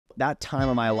that time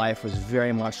of my life was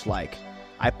very much like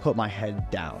I put my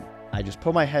head down. I just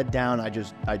put my head down. I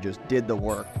just did the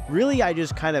work. Really, I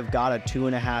just kind of got a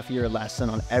 2.5-year lesson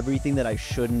on everything that I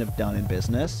shouldn't have done in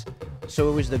business. So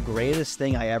it was the greatest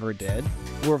thing I ever did.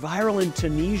 We're viral in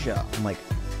Tunisia. I'm like,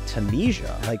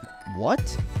 Tunisia? Like,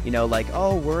 what? You know, like,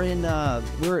 oh, we're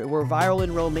viral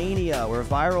in Romania. We're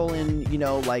viral in, you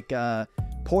know, like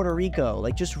Puerto Rico.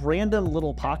 Like just random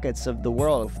little pockets of the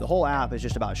world. If the whole app is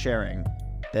just about sharing,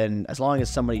 then as long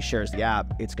as somebody shares the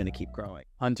app, it's going to keep growing.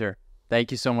 Hunter,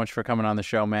 thank you so much for coming on the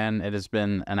show, man. It has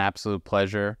been an absolute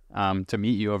pleasure to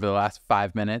meet you over the last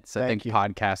 5 minutes. I think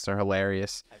podcasts are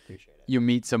hilarious. I appreciate it. You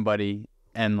meet somebody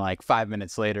and like 5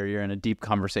 minutes later, you're in a deep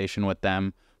conversation with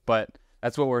them. But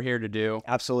that's what we're here to do.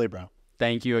 Absolutely, bro.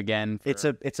 Thank you again. It's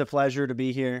a pleasure to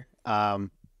be here.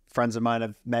 Friends of mine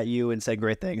have met you and said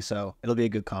great things, so it'll be a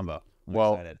good combo. I'm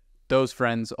excited. Those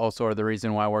friends also are the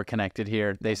reason why we're connected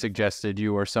here. They suggested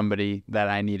you were somebody that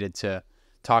I needed to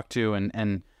talk to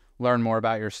and learn more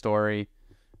about your story.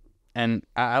 And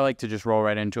I like to just roll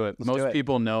right into it. Most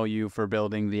people know you for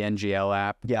building the NGL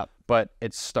app. Yeah. But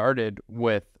it started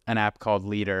with an app called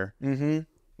Leader. Mm-hmm.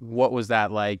 What was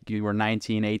that like? You were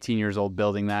 19, 18 years old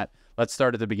building that. Let's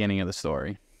start at the beginning of the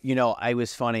story. You know, I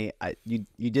was funny. You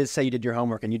did say you did your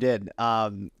homework, and you did.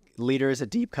 Leader is a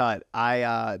deep cut.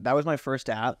 That was my first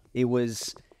app. It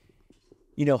was,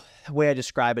 you know, the way I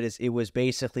describe it is it was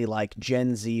basically like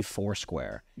Gen Z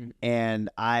Foursquare. Mm-hmm. And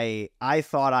I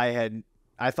thought it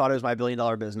was my $1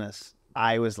 billion business.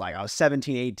 I was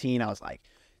 17, 18. I was like,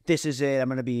 this is it. I'm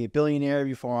going to be a billionaire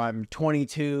before I'm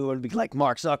 22. I'm going to be like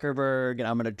Mark Zuckerberg, and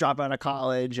I'm going to drop out of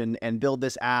college and build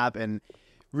this app. And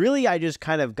really, I just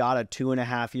kind of got a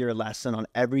 2.5-year lesson on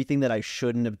everything that I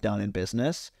shouldn't have done in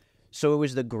business. So it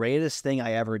was the greatest thing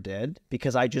I ever did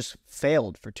because I just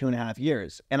failed for 2.5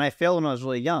 years. And I failed when I was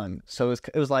really young. So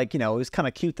it was like, you know, it was kind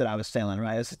of cute that I was failing,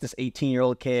 right? I was this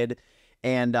 18-year-old kid.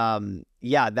 And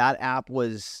yeah, that app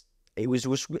was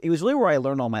really where I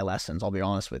learned all my lessons, I'll be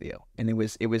honest with you. And it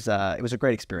was a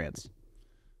great experience.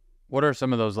 What are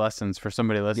some of those lessons for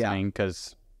somebody listening?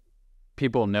 Because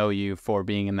people know you for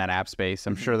being in that app space.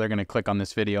 I'm sure they're going to click on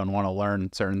this video and want to learn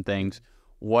certain things.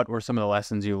 What were some of the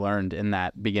lessons you learned in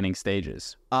that beginning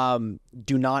stages?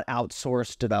 Do not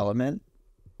outsource development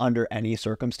under any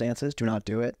circumstances. Do not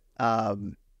do it.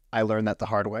 I learned that the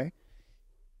hard way.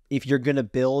 If you're going to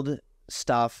build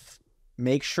stuff,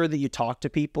 make sure that you talk to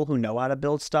people who know how to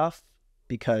build stuff,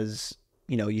 because,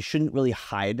 you know, you shouldn't really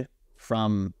hide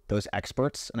from those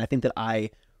experts. And I think that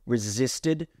I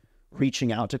resisted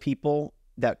reaching out to people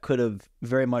that could have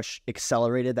very much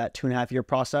accelerated that 2.5-year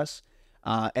process.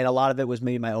 And a lot of it was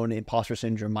maybe my own imposter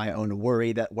syndrome, my own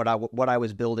worry that what I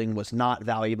was building was not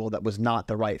valuable, that was not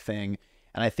the right thing.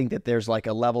 And I think that there's like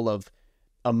a level of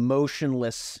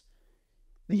emotionless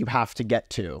that you have to get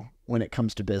to when it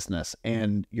comes to business.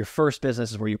 And your first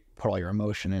business is where you put all your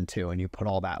emotion into, and you put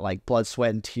all that like blood,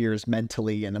 sweat, and tears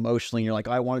mentally and emotionally. And you're like,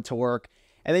 oh, I want it to work.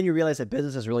 And then you realize that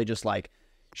business is really just like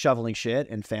shoveling shit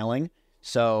and failing.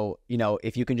 So, you know,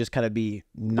 if you can just kind of be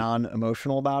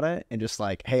non-emotional about it and just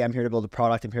like, hey, I'm here to build a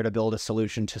product. I'm here to build a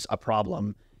solution to a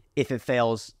problem. If it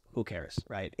fails, who cares,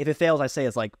 right? If it fails, I say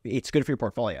it's like, it's good for your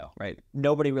portfolio, right?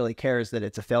 Nobody really cares that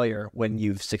it's a failure when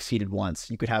you've succeeded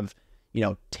once. You could have, you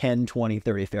know, 10, 20,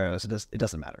 30 failures. It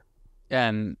doesn't matter.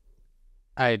 And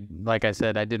like I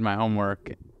said, I did my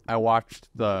homework. I watched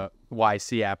the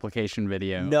YC application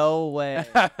video. No way.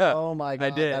 Oh my God. I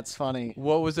did. That's funny.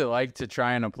 What was it like to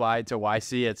try and apply to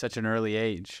YC at such an early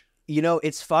age? You know,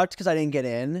 it's fucked because I didn't get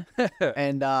in.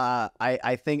 And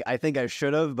I think I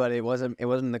should have, but it wasn't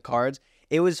in the cards.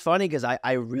 It was funny because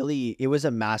it was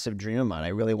a massive dream of mine. I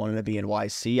really wanted to be in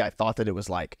YC. I thought that it was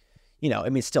like, you know, I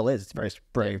mean, it still is. It's very,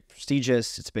 very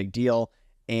prestigious. It's a big deal.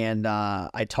 And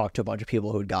I talked to a bunch of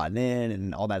people who had gotten in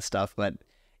and all that stuff. But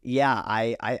yeah,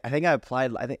 I think I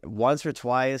applied, I think once or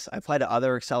twice. I applied to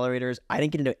other accelerators. I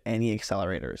didn't get into any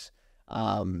accelerators.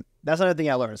 That's another thing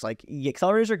I learned. It's like,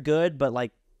 accelerators are good, but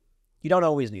like, you don't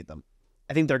always need them.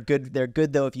 I think they're good. They're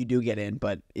good though if you do get in,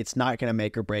 but it's not going to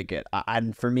make or break it.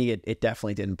 And for me, it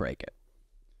definitely didn't break it.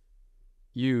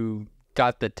 You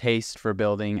got the taste for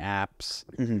building apps.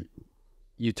 Mm-hmm.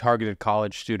 You targeted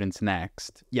college students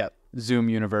next. Yep. Zoom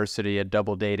University, a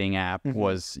double dating app,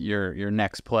 was your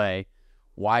next play.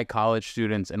 Why college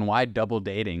students and why double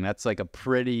dating? That's like a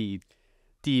pretty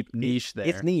deep niche there.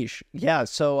 It's niche. Yeah.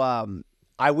 So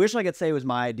I wish I could say it was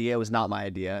my idea. It was not my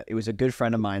idea. It was a good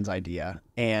friend of mine's idea.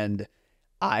 And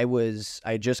I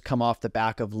had just come off the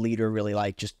back of Leader, really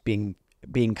like just being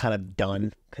kind of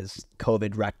done because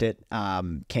COVID wrecked it.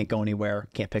 Can't go anywhere.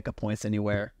 Can't pick up points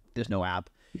anywhere. There's no app.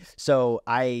 So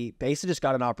I basically just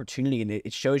got an opportunity, and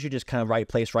it shows you just kind of right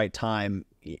place, right time.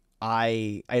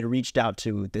 I had reached out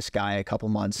to this guy a couple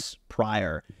months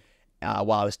prior,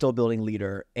 while I was still building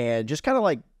Leader, and just kind of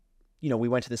like, we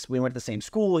went to the same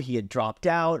school. He had dropped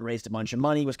out, raised a bunch of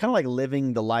money, was kind of like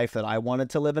living the life that I wanted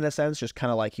to live in a sense, just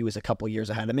kind of like he was a couple years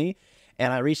ahead of me.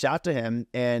 And I reached out to him,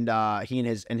 and he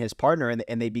and his partner,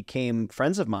 and they became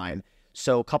friends of mine.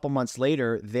 So a couple months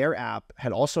later, their app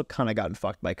had also kind of gotten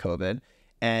fucked by COVID,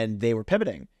 and they were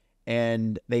pivoting,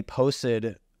 and they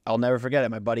posted, I'll never forget it.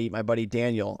 My buddy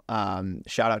Daniel,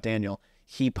 shout out Daniel.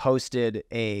 He posted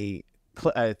a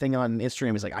thing on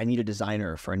Instagram. He's like, I need a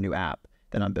designer for a new app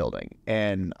that I'm building.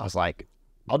 And I was like,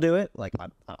 I'll do it. Like,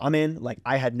 I'm in. Like,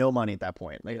 I had no money at that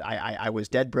point. Like, I was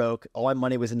dead broke. All my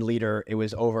money was in Leader. It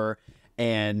was over.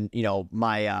 And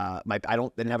my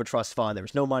didn't have a trust fund. There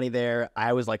was no money there.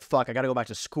 I was like, fuck, I got to go back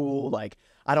to school. Like,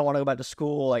 I don't want to go back to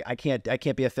school. Like, I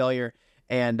can't be a failure.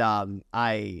 And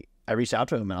I reached out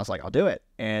to him, and I was like, I'll do it.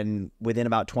 And within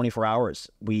about 24 hours,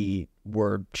 we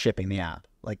were shipping the app.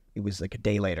 Like, it was like a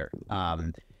day later.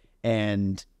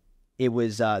 And it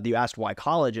was, you asked why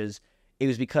colleges. It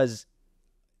was because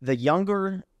the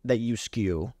younger that you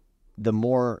skew, the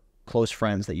more close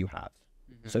friends that you have.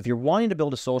 Mm-hmm. So if you're wanting to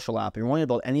build a social app, you're wanting to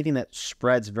build anything that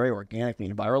spreads very organically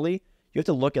and virally, you have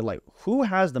to look at like who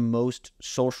has the most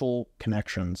social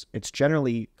connections. It's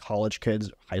generally college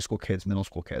kids, high school kids, middle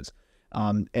school kids.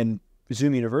 And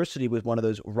Zoom University was one of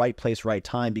those right place, right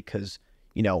time, because,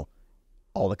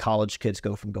 all the college kids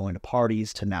go from going to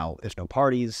parties to now there's no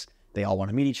parties. They all want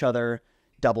to meet each other.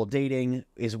 Double dating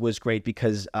was great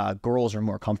because girls are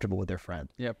more comfortable with their friend.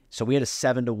 Yep. So we had a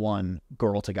 7-to-1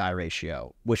 girl to guy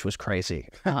ratio, which was crazy.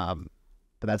 But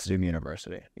that's Zoom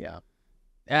University. Yeah.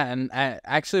 Yeah, and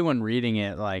actually, when reading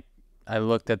it, like, I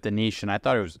looked at the niche and I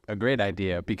thought it was a great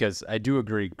idea, because I do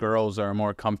agree girls are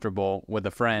more comfortable with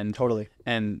a friend. Totally.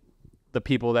 And the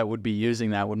people that would be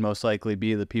using that would most likely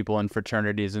be the people in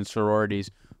fraternities and sororities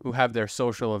who have their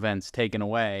social events taken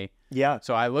away. Yeah.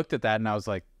 So I looked at that and I was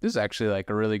like, this is actually like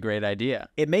a really great idea.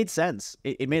 It made sense.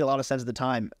 It made a lot of sense at the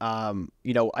time.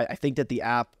 I think that the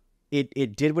app,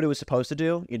 it did what it was supposed to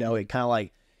do. It kind of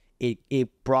like,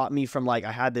 it brought me from like,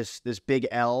 I had this big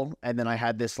L, and then I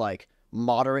had this like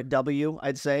moderate W,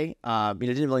 I'd say. It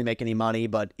didn't really make any money,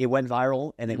 but it went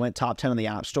viral, and it went top 10 on the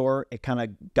App Store. It kind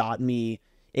of got me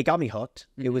hooked.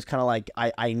 It was kind of like,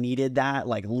 I needed that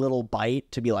like little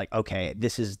bite to be like, okay,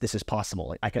 this is possible.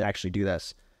 Like, I could actually do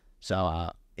this.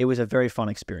 So it was a very fun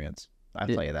experience. I'll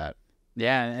tell you that.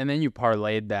 Yeah, and then you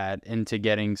parlayed that into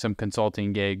getting some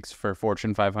consulting gigs for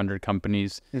Fortune 500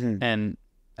 companies. Mm-hmm. And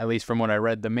at least from what I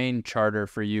read, the main charter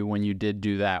for you when you did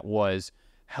do that was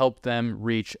help them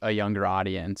reach a younger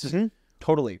audience. Mm-hmm.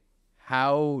 Totally.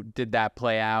 How did that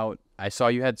play out? I saw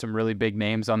you had some really big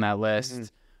names on that list. Mm-hmm.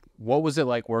 What was it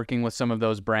like working with some of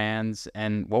those brands,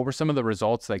 and what were some of the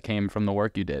results that came from the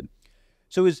work you did?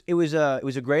 So it was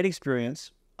a great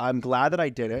experience. I'm glad that I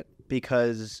did it,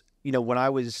 because when I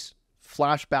was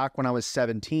flashback when I was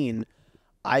 17,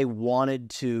 I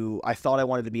thought I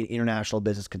wanted to be an international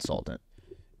business consultant.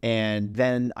 And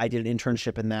then I did an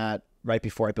internship in that right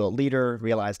before I built Leader,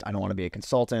 realized I don't want to be a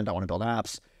consultant. I want to build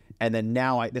apps. And then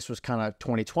now this was kind of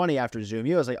 2020 after Zoom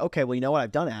U. I was like, okay, well, you know what?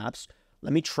 I've done apps.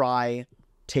 Let me try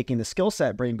taking the skill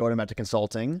set, going back to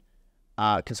consulting.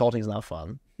 Consulting is not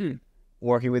fun.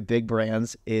 Working with big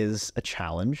brands is a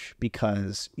challenge,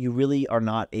 because you really are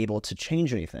not able to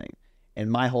change anything.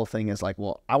 And my whole thing is like,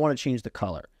 well, I want to change the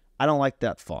color. I don't like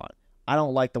that font. I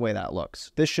don't like the way that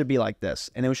looks. This should be like this.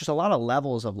 And it was just a lot of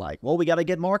levels of like, well, we got to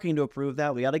get marketing to approve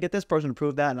that. We got to get this person to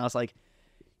approve that. And I was like,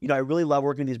 I really love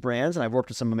working with these brands, and I've worked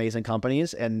with some amazing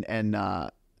companies, and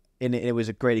it was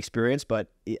a great experience,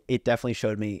 but it definitely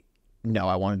showed me, no,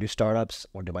 I want to do startups. I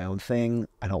want to do my own thing.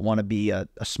 I don't want to be a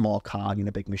small cog in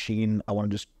a big machine. I want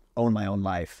to just own my own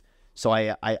life. So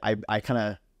I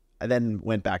then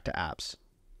went back to apps.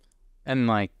 And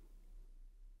like,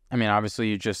 I mean, obviously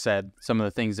you just said some of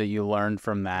the things that you learned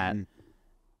from that. Mm-hmm.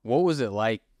 What was it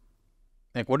like?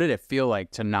 Like, what did it feel like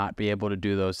to not be able to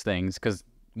do those things? Because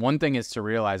one thing is to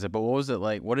realize it, but what was it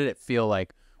like? What did it feel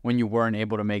like when you weren't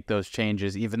able to make those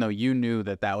changes, even though you knew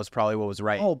that was probably what was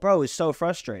right? Oh, bro, it's so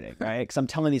frustrating, right? Because I'm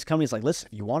telling these companies, like, listen,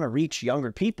 if you want to reach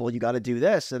younger people, you got to do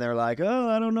this. And they're like, oh,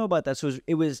 I don't know about that. So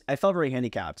I felt very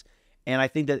handicapped. And I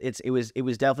think that it was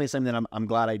definitely something that I'm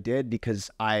glad I did, because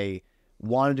I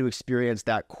wanted to experience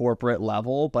that corporate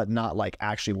level, but not like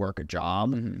actually work a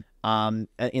job in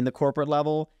the corporate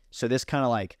level. So this kind of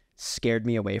like scared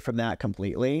me away from that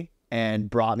completely, and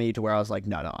brought me to where I was like,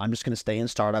 no, I'm just going to stay in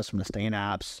startups. I'm going to stay in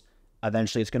apps.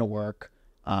 Eventually it's going to work.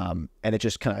 And it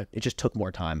just took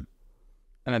more time.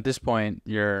 And at this point,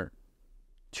 you're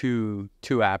two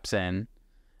apps in.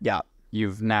 Yeah.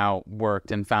 You've now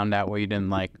worked and found out what you didn't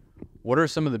like. What are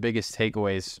some of the biggest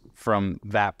takeaways from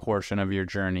that portion of your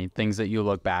journey? Things that you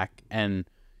look back and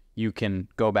you can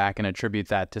go back and attribute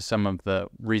that to some of the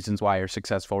reasons why you're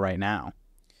successful right now.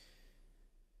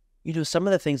 Some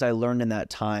of the things I learned in that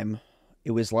time,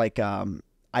 it was like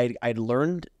I'd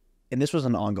learned, and this was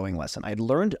an ongoing lesson, I'd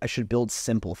learned I should build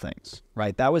simple things,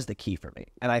 right? That was the key for me.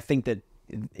 And I think that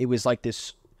it was like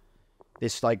this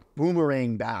like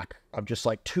boomerang back of just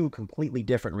like two completely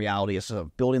different realities.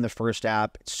 So building the first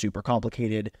app, it's super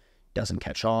complicated, doesn't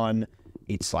catch on,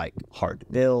 it's like hard to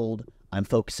build, I'm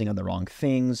focusing on the wrong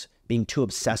things, being too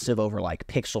obsessive over like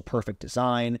pixel perfect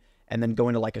design, and then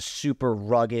going to like a super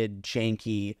rugged,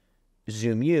 janky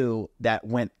Zoom U that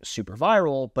went super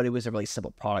viral, but it was a really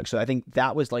simple product. So I think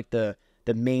that was like the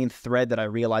main thread that I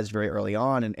realized very early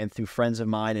on, and through friends of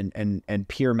mine and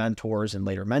peer mentors and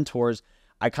later mentors,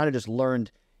 I kind of just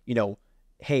learned,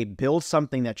 hey, build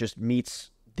something that just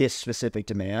meets this specific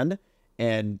demand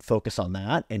and focus on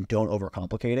that and don't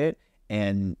overcomplicate it.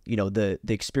 And, the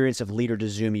experience of Leader to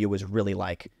Zoom U was really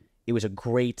like, it was a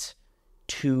great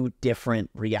two different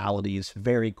realities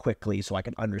very quickly so I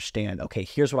could understand, okay,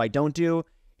 here's what I don't do,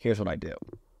 here's what I do.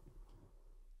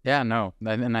 Yeah, no,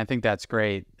 and I think that's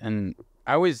great. And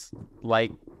I always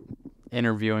like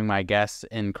interviewing my guests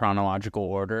in chronological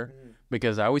order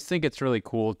because I always think it's really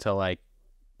cool to like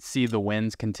see the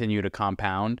wins continue to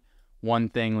compound. One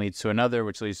thing leads to another,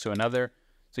 which leads to another.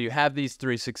 So you have these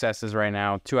three successes right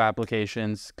now, 2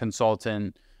 applications,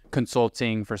 consulting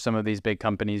for some of these big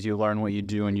companies. You learn what you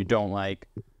do and you don't like.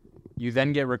 You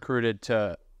then get recruited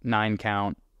to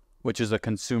 9Count, which is a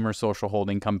consumer social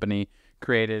holding company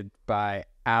created by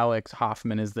Alex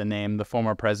Hoffman is the name, the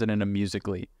former president of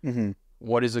Musical.ly. Mm-hmm.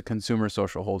 What is a consumer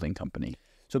social holding company?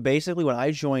 So basically, when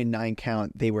I joined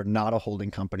 9Count, they were not a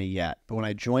holding company yet. But when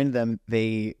I joined them,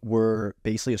 they were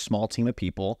basically a small team of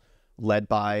people led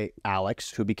by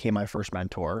Alex, who became my first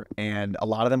mentor. And a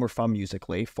lot of them were from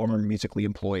Musical.ly, former Musical.ly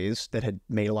employees that had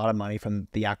made a lot of money from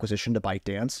the acquisition to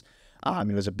ByteDance.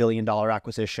 It was $1 billion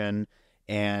acquisition.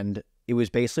 And it was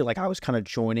basically like I was kind of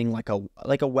joining like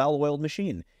a well-oiled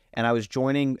machine. And I was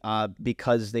joining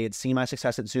because they had seen my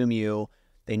success at Zoom U.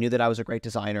 They knew that I was a great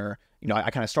designer.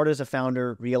 I kind of started as a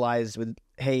founder, realized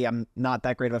hey, I'm not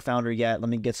that great of a founder yet. Let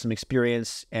me get some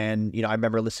experience. And, I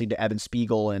remember listening to Evan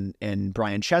Spiegel and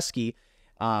Brian Chesky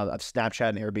of Snapchat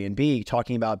and Airbnb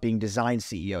talking about being design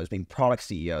CEOs, being product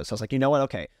CEOs. So I was like, you know what?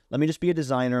 Okay, let me just be a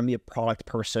designer and be a product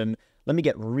person. Let me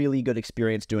get really good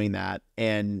experience doing that.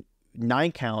 And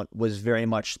 9Count was very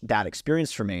much that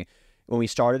experience for me. When we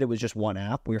started, it was just one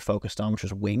app we were focused on, which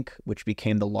was Wink, which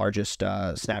became the largest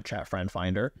Snapchat friend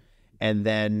finder. And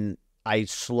then I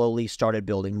slowly started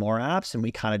building more apps, and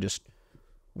we kind of just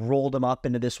rolled them up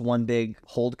into this one big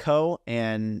holdco.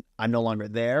 And I'm no longer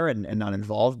there and not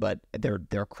involved, but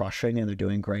they're crushing and they're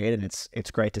doing great. And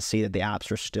it's great to see that the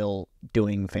apps are still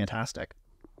doing fantastic.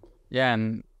 Yeah,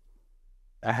 and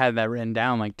I had that written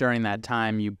down. Like during that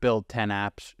time, you built 10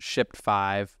 apps, shipped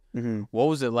 5. Mm-hmm. What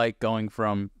was it like going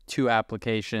from 2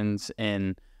 applications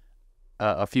in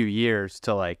a few years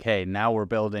to like, hey, now we're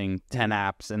building 10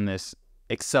 apps in this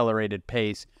accelerated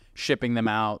pace, shipping them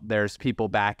out, there's people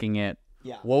backing it.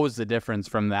 Yeah. What was the difference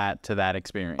from that to that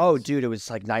experience? Oh, dude, it was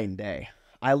like night and day.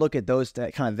 I look at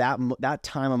that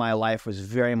time of my life was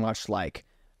very much like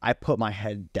I put my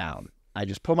head down. I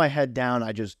just put my head down.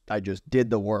 I just did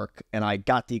the work and I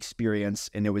got the experience,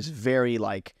 and it was very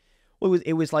like,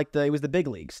 it was the big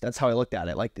leagues. That's how I looked at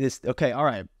it. Like this, okay, all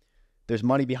right, there's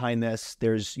money behind this.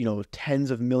 There's,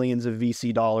 tens of millions of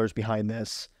VC dollars behind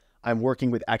this. I'm working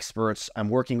with experts. I'm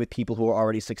working with people who are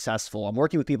already successful. I'm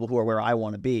working with people who are where I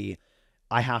want to be.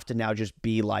 I have to now just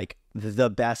be like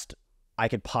the best I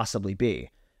could possibly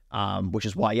be, which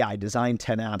is why, I designed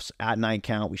 10 apps at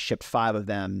 9Count. We shipped 5 of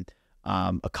them.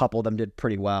 A couple of them did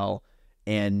pretty well.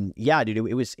 And yeah, dude,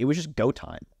 it was just go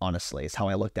time, honestly, is how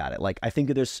I looked at it. Like, I think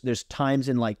that there's times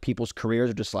in like people's careers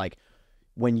are just like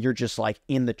when you're just like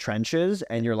in the trenches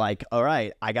and you're like, all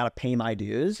right, I got to pay my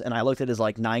dues. And I looked at it as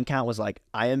like 9Count was like,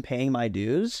 I am paying my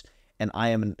dues and I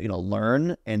am,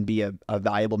 learn and be a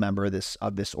valuable member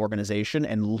of this organization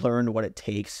and learn what it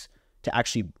takes to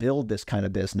actually build this kind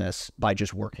of business by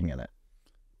just working in it.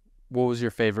 What was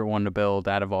your favorite one to build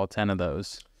out of all 10 of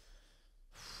those?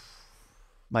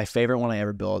 My favorite one I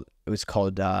ever built, it was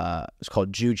called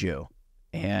Juju,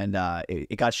 and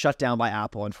it got shut down by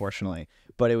Apple, unfortunately.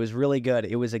 But it was really good.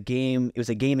 It was a game. It was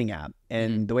a gaming app,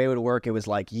 and the way it would work, it was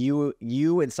like you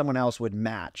and someone else would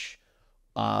match,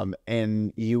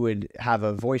 and you would have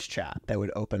a voice chat that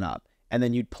would open up, and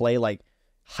then you'd play like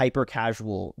hyper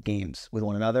casual games with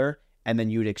one another, and then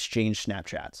you'd exchange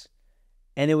Snapchats.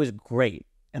 And it was great.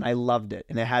 And I loved it.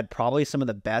 And it had probably some of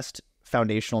the best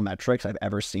foundational metrics I've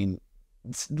ever seen,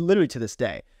 literally to this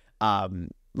day.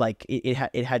 Like it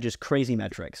had just crazy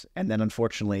metrics. And then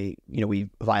unfortunately, we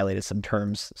violated some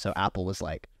terms. So Apple was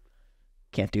like,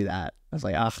 can't do that. I was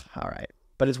like, all right.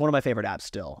 But it's one of my favorite apps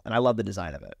still. And I love the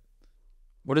design of it.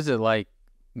 What is it like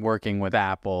working with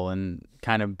Apple and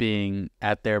kind of being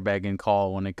at their beck and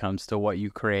call when it comes to what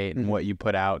you create and what you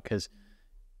put out? Because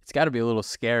it's got to be a little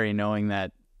scary knowing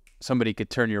that somebody could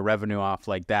turn your revenue off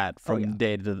like that from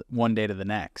one day to the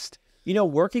next.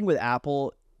 Working with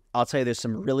Apple, I'll tell you, there's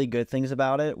some really good things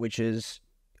about it, which is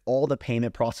all the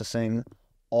payment processing,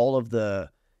 all of the,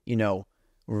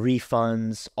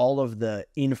 refunds, all of the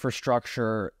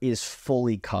infrastructure is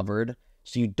fully covered.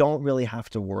 So you don't really have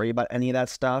to worry about any of that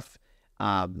stuff.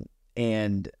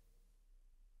 And,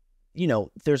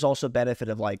 there's also benefit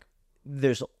of like,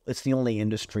 it's the only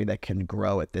industry that can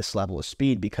grow at this level of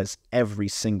speed because every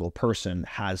single person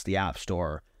has the App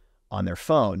Store on their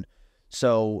phone.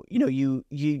 So, you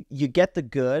get the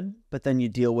good, but then you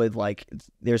deal with like,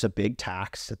 there's a big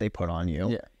tax that they put on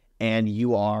you and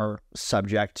you are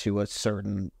subject to a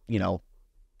certain,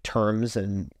 terms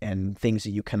and things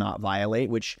that you cannot violate,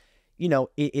 which,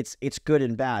 it's good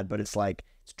and bad, but it's like,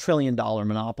 it's $1 trillion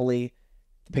monopoly,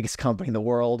 the biggest company in the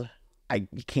world.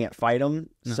 You can't fight them.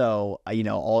 No. So,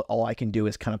 all I can do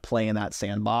is kind of play in that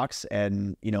sandbox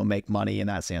and, make money in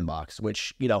that sandbox,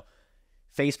 which,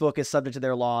 Facebook is subject to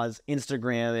their laws.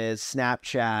 Instagram is,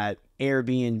 Snapchat,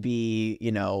 Airbnb,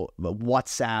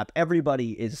 WhatsApp.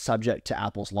 Everybody is subject to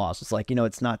Apple's laws. It's like,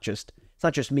 it's not just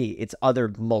me. It's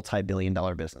other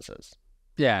multi-billion-dollar businesses.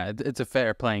 Yeah, it's a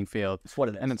fair playing field. It's what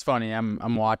it is. And it's funny.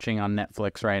 I'm watching on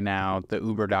Netflix right now the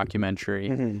Uber documentary.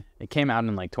 Mm-hmm. It came out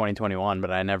in like 2021,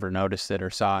 but I never noticed it or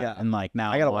saw it. And like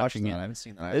now I gotta I'm watch watching that. it. I haven't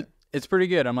seen that. It's pretty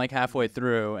good. I'm like halfway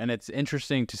through, and it's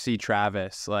interesting to see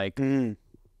Travis like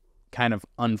kind of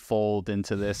unfold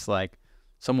into this like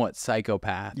somewhat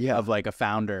psychopath of like a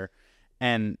founder,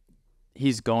 and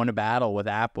he's going to battle with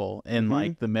Apple in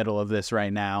like the middle of this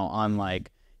right now on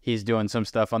like. He's doing some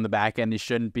stuff on the back end he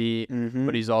shouldn't be,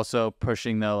 but he's also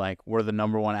pushing the, like, we're the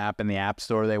 #1 app in the App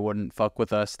Store. They wouldn't fuck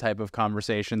with us type of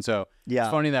conversation. So it's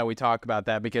funny that we talk about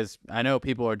that because I know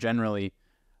people are generally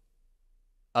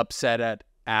upset at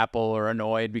Apple or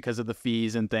annoyed because of the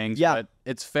fees and things, but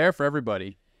it's fair for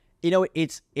everybody.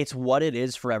 It's what it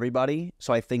is for everybody.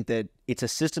 So I think that it's a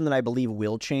system that I believe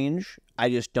will change. I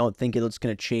just don't think it's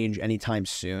going to change anytime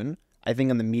soon. I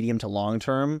think in the medium to long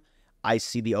term, I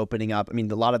see the opening up. I mean,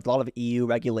 a lot of EU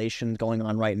regulation going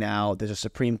on right now. There's a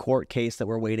Supreme Court case that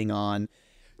we're waiting on.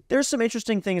 There's some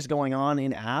interesting things going on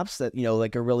in apps that,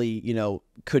 like are really,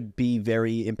 could be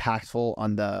very impactful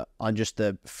on just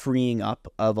the freeing up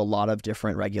of a lot of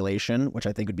different regulation, which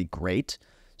I think would be great.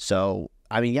 So,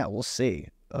 I mean, we'll see.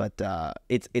 But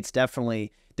it's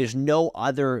definitely, there's no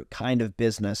other kind of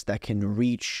business that can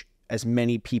reach as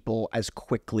many people as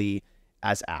quickly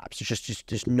as apps. It's just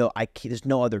there's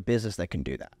no other business that can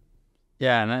do that.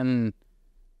 Yeah, and then,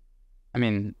 I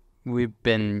mean,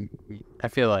 I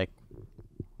feel like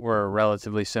we're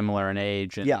relatively similar in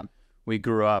age, and we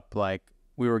grew up like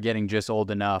we were getting just old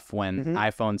enough when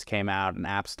iPhones came out and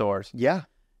app stores. Yeah.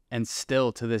 And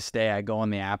still to this day, I go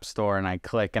in the App Store and I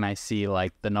click and I see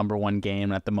like the #1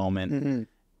 game at the moment.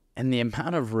 And the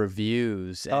amount of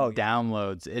reviews and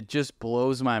downloads, it just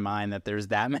blows my mind that there's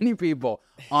that many people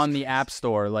on the App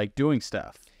Store like doing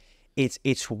stuff.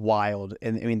 It's wild.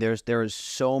 And I mean, there is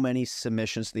so many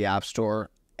submissions to the App Store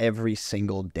every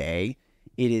single day.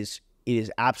 It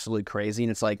is absolutely crazy.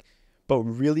 And it's like, but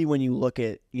really when you look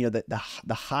at, the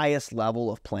highest level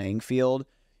of playing field,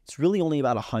 it's really only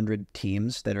about 100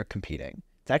 teams that are competing.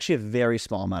 It's actually a very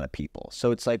small amount of people.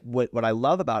 So it's like what I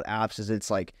love about apps is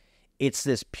it's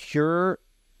this pure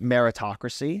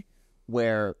meritocracy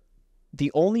where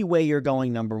the only way you're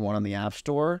going #1 on the App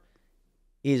Store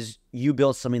is you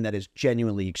build something that is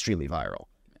genuinely extremely viral.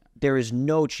 There is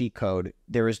no cheat code.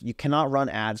 You cannot run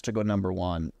ads to go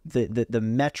 #1. The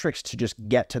metrics to just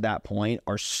get to that point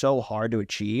are so hard to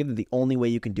achieve. The only way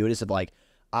you can do it is if like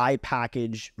I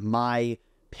package my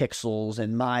pixels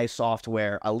and my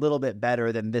software a little bit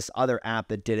better than this other app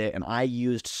that did it, and I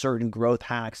used certain growth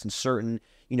hacks and certain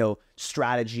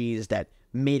strategies that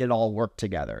made it all work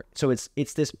together. So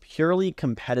it's this purely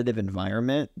competitive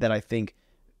environment that I think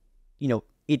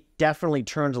it definitely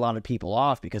turns a lot of people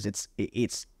off because it's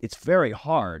very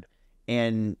hard,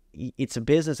 and it's a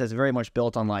business that's very much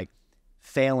built on like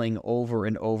failing over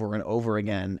and over and over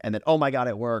again, and then oh my god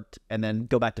it worked, and then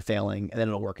go back to failing, and then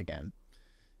it'll work again.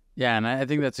 Yeah, and I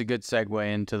think that's a good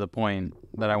segue into the point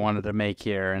that I wanted to make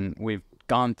here. And we've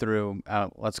gone through,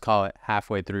 let's call it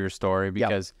halfway through your story,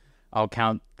 because I'll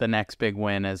count the next big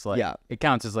win as like, it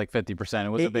counts as like 50%. It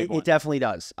was a big one. It definitely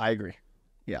does. I agree.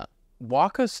 Yeah.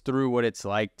 Walk us through what it's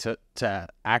like to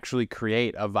actually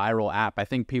create a viral app. I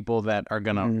think people that are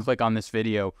going to click on this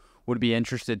video would be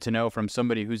interested to know from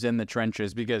somebody who's in the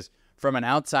trenches, because from an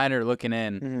outsider looking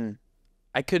in,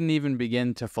 I couldn't even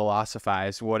begin to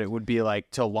philosophize what it would be like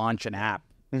to launch an app.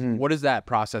 What does that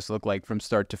process look like from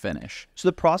start to finish? So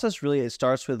the process really, it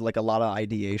starts with like a lot of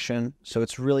ideation. So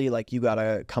it's really like you got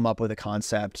to come up with a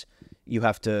concept. You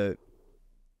have to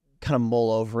kind of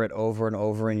mull over it over and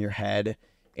over in your head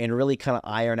and really kind of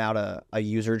iron out a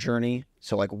user journey.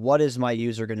 So like, what is my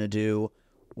user going to do?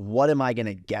 What am I going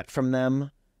to get from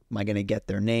them? Am I going to get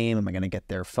their name? Am I going to get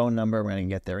their phone number? Am I going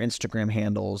to get their Instagram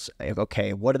handles?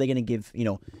 Okay, what are they going to give, you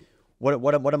know,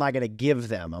 what am I going to give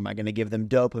them? Am I going to give them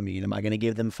dopamine? Am I going to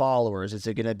give them followers? Is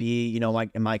it going to be, you know, like,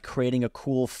 am I creating a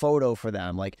cool photo for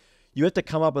them? Like, you have to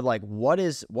come up with like, what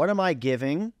am I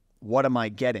giving? What am I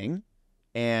getting?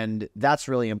 And that's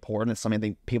really important. It's something I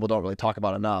think people don't really talk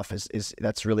about enough, is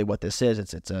that's really what this is.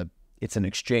 It's an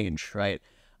exchange, right?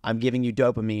 I'm giving you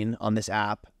dopamine on this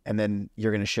app, and then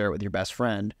you're going to share it with your best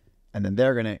friend, and then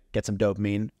they're going to get some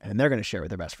dopamine, and they're going to share it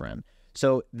with their best friend.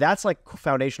 So that's like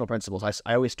foundational principles.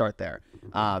 I always start there.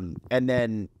 And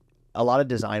then a lot of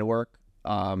design work.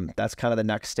 That's kind of the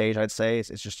next stage, I'd say.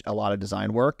 It's just a lot of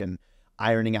design work and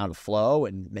ironing out a flow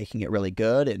and making it really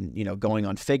good, and, you know, going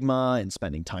on Figma and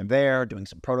spending time there, doing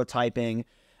some prototyping.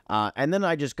 And then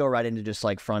I just go right into just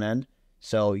like front end.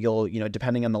 So you'll, you know,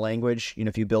 depending on the language, you know,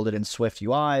 if you build it in Swift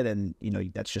UI, then, you know,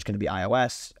 that's just going to be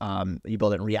iOS. You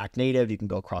build it in React Native, you can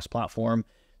go cross-platform.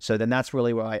 So then that's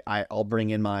really where I'll bring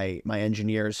in my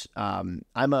engineers. I'm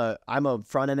a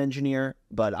front-end engineer,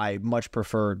 but I much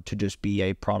prefer to just be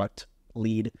a product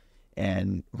lead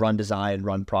and run design,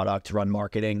 run product, run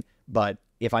marketing. But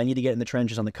if I need to get in the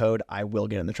trenches on the code, I will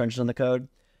get in the trenches on the code.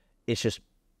 It's just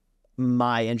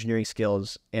my engineering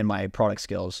skills and my product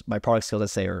skills. My product skills, I'd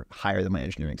say, are higher than my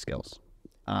engineering skills.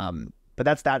 But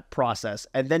that's that process.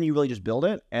 And then you really just build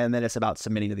it, and then it's about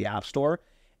submitting to the App Store.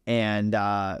 And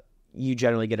you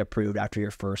generally get approved after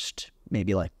your first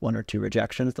maybe like 1 or 2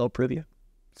 rejections. They'll approve you.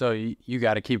 So you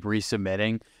got to keep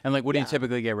resubmitting. And like, what do you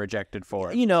typically get rejected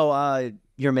for? You know,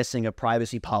 you're missing a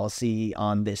privacy policy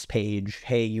on this page.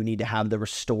 Hey, you need to have the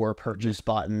restore purchase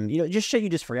button. You know, just shit you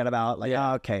just forget about. Like,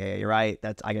 oh, okay, you're right.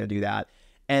 I got to do that.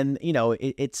 And, you know,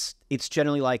 it's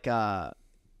generally like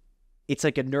it's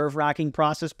like a nerve-wracking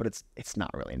process, but it's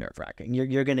not really nerve-wracking.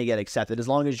 You're going to get accepted as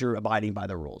long as you're abiding by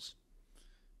the rules.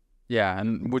 Yeah,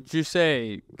 and would you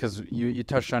say, because you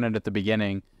touched on it at the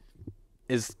beginning,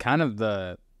 is kind of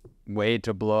the way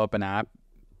to blow up an app,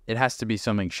 it has to be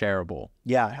something shareable.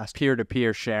 Yeah, it has to.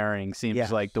 Peer-to-peer sharing seems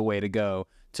like the way to go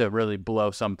to really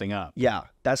blow something up. Yeah,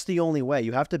 that's the only way.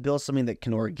 You have to build something that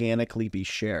can organically be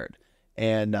shared.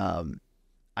 And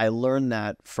I learned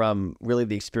that from really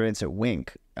the experience at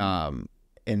Wink.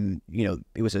 And, you know,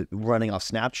 it was running off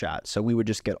Snapchat. So we would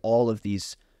just get all of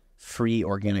these free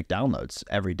organic downloads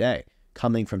every day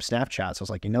coming from Snapchat. So I was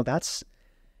like, you know, that's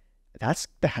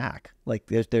the hack.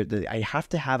 Like, I have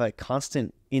to have a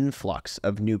constant influx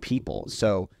of new people.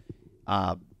 So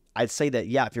I'd say that,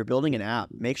 yeah, if you're building an app,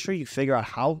 make sure you figure out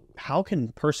how can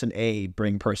person A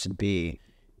bring person B,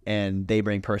 and they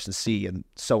bring person C, and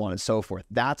so on and so forth.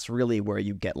 That's really where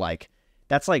you get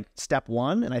that's like step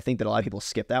one. And I think that a lot of people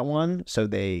skip that one. So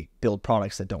they build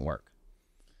products that don't work.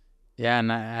 Yeah.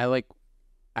 And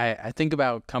I think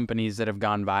about companies that have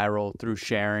gone viral through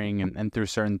sharing and through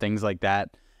certain things like that.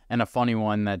 And a funny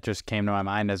one that just came to my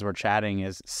mind as we're chatting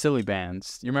is Silly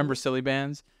Bands. You remember Silly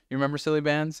Bands?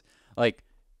 Like,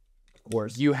 of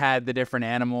course, you had the different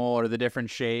animal or the different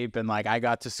shape, and like I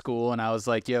got to school and I was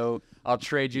like, yo, I'll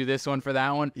trade you this one for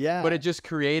that one. Yeah. But it just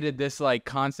created this like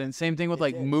constant, same thing with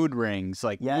like mood rings.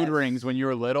 Like mood rings when you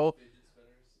were little.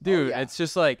 Dude, it's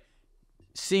just like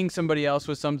seeing somebody else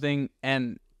with something,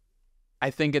 and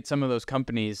I think at some of those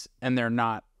companies, and they're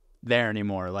not there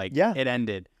anymore. Like, it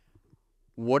ended.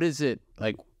 What is it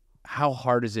like? How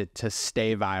hard is it to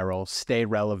stay viral, stay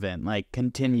relevant, like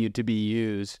continue to be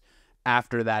used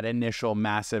after that initial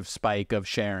massive spike of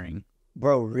sharing?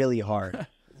 Bro, really hard.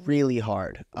 Really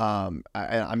hard.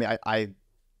 I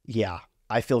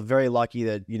feel very lucky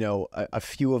that, you know, a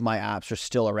few of my apps are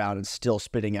still around and still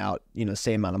spitting out, you know, the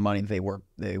same amount of money they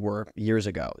were years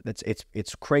ago.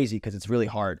 It's crazy because it's really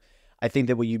hard. I think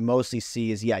that what you mostly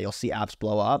see is, you'll see apps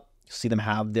blow up. You'll see them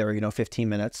have their, 15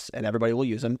 minutes and everybody will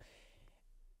use them.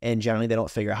 And generally they don't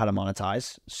figure out how to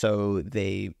monetize. So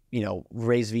they,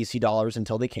 raise VC dollars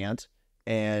until they can't.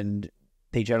 and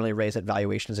they generally raise at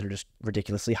valuations that are just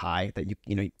ridiculously high. That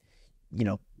you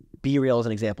know, Be Real as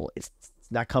an example.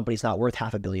 That company's not worth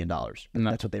 $500 million. No.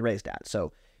 That's what they raised at.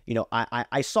 So, you know,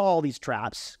 I saw all these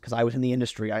traps because I was in the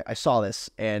industry. I saw this,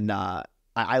 and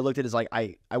I looked at it as like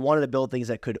I wanted to build things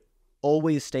that could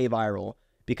always stay viral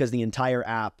because the entire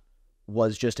app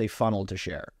was just a funnel to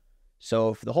share. So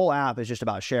if the whole app is just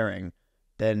about sharing,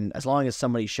 then as long as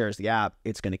somebody shares the app,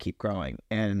 it's going to keep growing.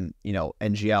 And, you know,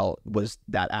 NGL was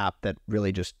that app that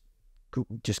really just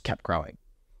kept growing.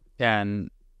 Yeah, and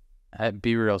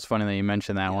Be Real is funny that you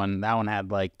mentioned that one. That one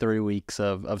had like 3 weeks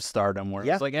of stardom where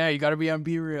it's like, hey, you got to be on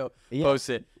Be Real.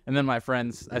 Post it. And then my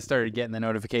friends, I started getting the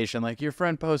notification like, your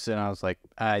friend posted. And I was like,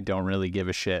 I don't really give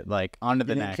a shit. Like, on to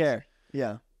the next. Care.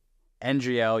 Yeah.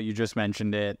 NGL, you just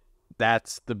mentioned it.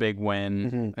 That's the big win.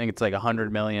 Mm-hmm. I think it's like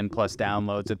 100 million plus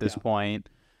downloads at this point.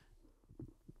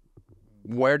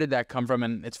 Where did that come from?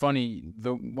 And it's funny,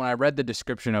 when I read the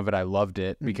description of it, I loved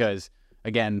it because,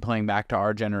 again, playing back to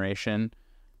our generation,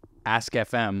 Ask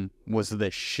FM was the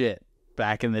shit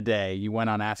back in the day. You went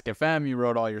on Ask FM, you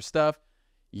wrote all your stuff.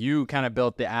 You kind of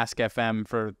built the Ask FM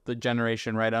for the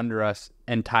generation right under us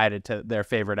and tied it to their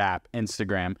favorite app,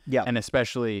 Instagram. Yeah. And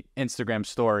especially Instagram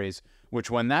Stories,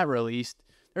 which when that released,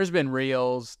 there's been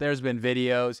Reels, there's been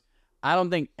videos. I don't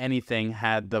think anything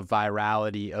had the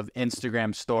virality of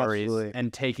Instagram Stories. Absolutely.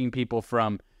 And taking people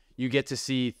from, you get to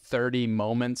see 30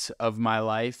 moments of my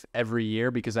life every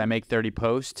year because I make 30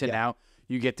 posts, to now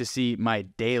you get to see my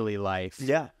daily life.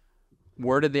 Yeah.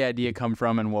 Where did the idea come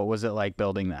from, and what was it like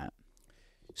building that?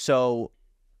 So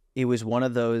it was one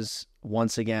of those,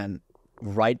 once again,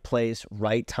 right place,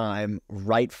 right time,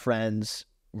 right friends,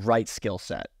 right skill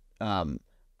set.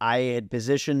 I had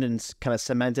positioned and kind of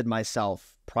cemented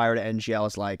myself prior to NGL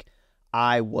as like,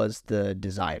 I was the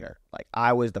designer. Like,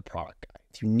 I was the product guy.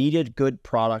 If you needed good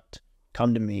product,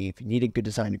 come to me. If you needed good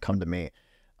design, come to me.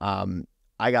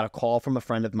 I got a call from a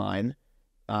friend of mine,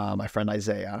 my friend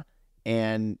Isaiah,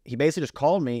 and he basically just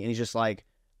called me and he's just like,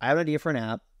 I have an idea for an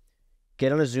app.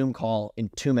 Get on a Zoom call in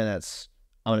 2 minutes.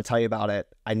 I'm going to tell you about it.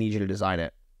 I need you to design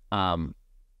it. I'll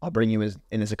bring you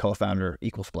in as a co-founder,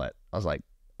 equal split. I was like,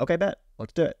 okay, bet.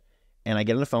 Let's do it. And I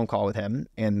get on a phone call with him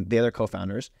and the other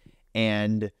co-founders.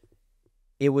 And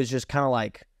it was just kind of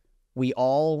like, we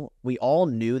all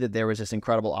knew that there was this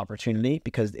incredible opportunity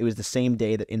because it was the same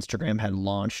day that Instagram had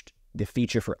launched the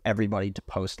feature for everybody to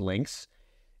post links.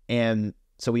 And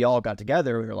so we all got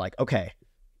together. We were like, okay,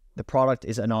 the product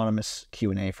is anonymous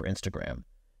Q&A for Instagram.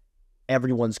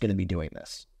 Everyone's going to be doing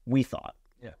this. We thought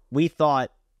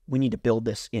we need to build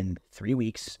this in 3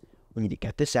 weeks. We need to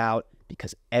get this out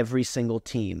because every single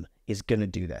team is going to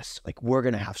do this. Like, we're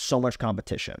going to have so much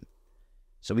competition.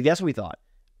 So that's what we thought.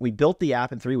 We built the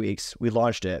app in 3 weeks. We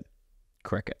launched it.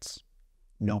 Crickets.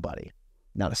 Nobody.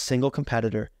 Not a single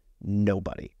competitor.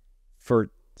 Nobody.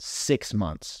 For 6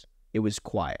 months, it was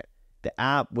quiet. The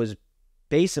app was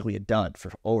basically a dud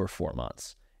for over 4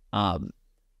 months.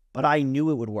 But I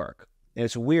knew it would work. And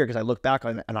it's weird because I look back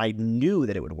on it and I knew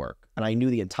that it would work. And I knew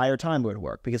the entire time it would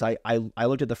work because I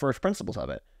looked at the first principles of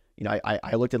it. You know,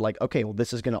 I looked at like, okay, well,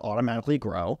 this is going to automatically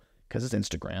grow because it's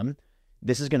Instagram.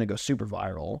 This is going to go super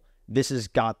viral. This has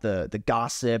got the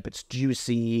gossip. It's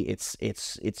juicy. It's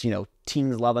you know,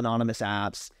 teens love anonymous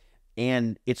apps.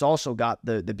 And it's also got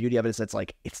the beauty of it is that's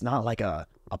like, it's not like a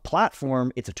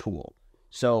platform, it's a tool.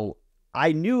 So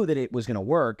I knew that it was going to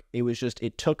work. It was just,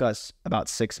 it took us about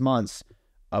 6 months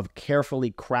of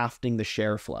carefully crafting the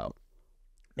share flow,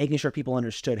 making sure people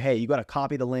understood, hey, you got to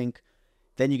copy the link,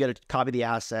 then you got to copy the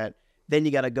asset, then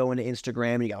you got to go into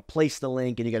Instagram and you got to place the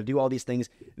link and you got to do all these things.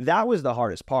 That was the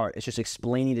hardest part. It's just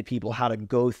explaining to people how to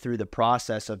go through the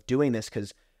process of doing this.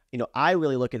 Cause, you know, I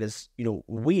really look at it as, you know,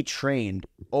 we trained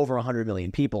over 100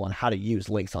 million people on how to use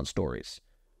links on stories.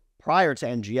 Prior to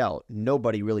NGL,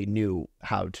 nobody really knew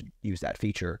how to use that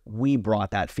feature. We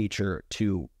brought that feature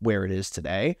to where it is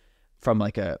today from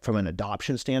an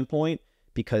adoption standpoint,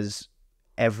 because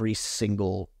every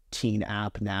single teen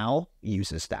app now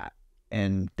uses that,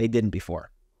 and they didn't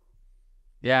before.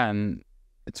 Yeah, and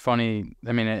it's funny.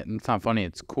 I mean, it's not funny.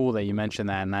 It's cool that you mentioned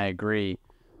that, and I agree.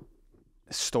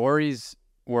 Stories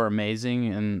were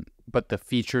amazing, but the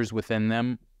features within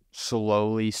them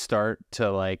slowly start to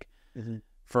like. Mm-hmm.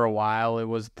 For a while, it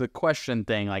was the question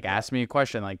thing, like ask me a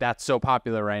question, like that's so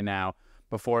popular right now.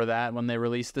 Before that, when they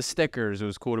released the stickers, it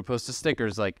was cool to post the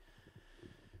stickers. Like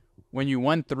when you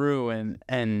went through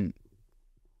and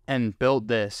built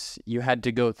this, you had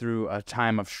to go through a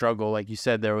time of struggle. Like you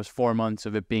said, there was 4 months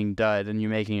of it being dud and you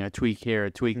making a tweak here,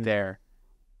 a tweak there.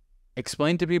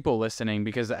 Explain to people listening,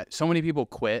 because so many people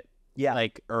quit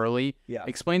like early. Yeah.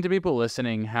 Explain to people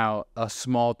listening how a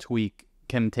small tweak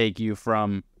can take you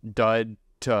from dud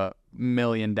to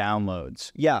million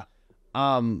downloads. Yeah.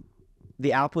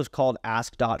 The app was called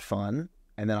Ask.Fun,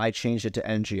 and then I changed it to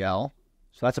NGL.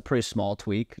 So that's a pretty small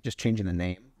tweak, just changing the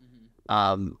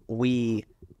name. We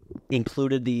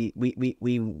included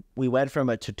we went from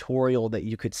a tutorial that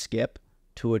you could skip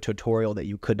to a tutorial that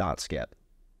you could not skip.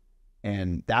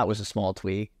 And that was a small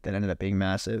tweak that ended up being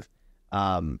massive.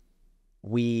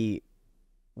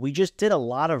 We just did a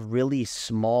lot of really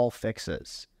small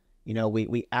fixes. You know, we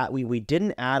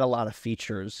didn't add a lot of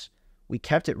features. We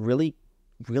kept it really,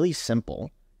 really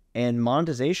simple. And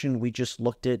monetization, we just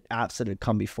looked at apps that had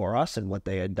come before us and what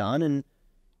they had done, and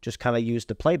just kind of used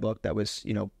the playbook that was,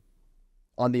 you know,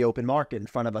 on the open market in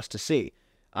front of us to see.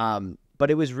 But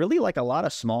it was really like a lot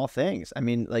of small things. I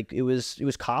mean, like it was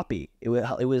copy. It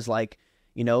was like,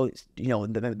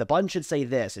 the button should say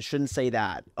this. It shouldn't say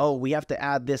that. Oh, we have to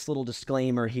add this little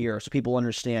disclaimer here so people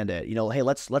understand it. You know, hey,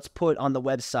 let's put on the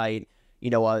website, you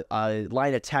know, a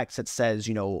line of text that says,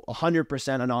 you know,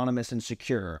 100% anonymous and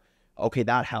secure. Okay,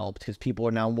 that helped because people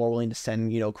are now more willing to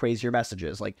send, you know, crazier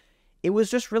messages. Like, it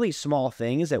was just really small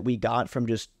things that we got from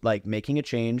just like making a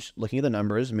change, looking at the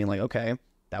numbers and being like, okay,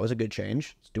 that was a good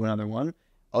change. Let's do another one.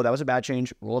 Oh, that was a bad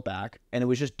change. Roll it back. And it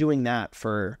was just doing that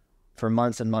for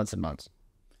months and months and months.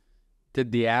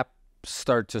 Did the app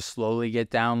start to slowly get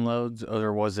downloads,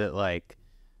 or was it like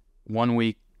 1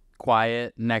 week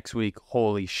quiet, next week,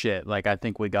 holy shit, like I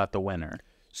think we got the winner?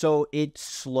 So it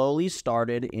slowly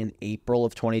started in April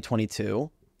of 2022,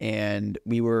 and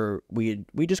we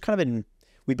just kind of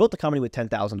we built the company with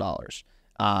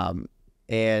 $10,000,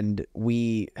 and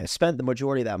we spent the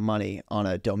majority of that money on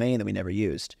a domain that we never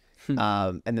used,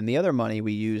 and then the other money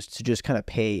we used to just kind of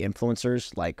pay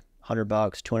influencers like $100,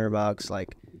 $200,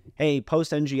 like, hey,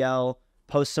 post NGL,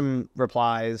 post some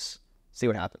replies, see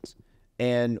what happens.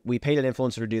 And we paid an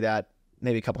influencer to do that,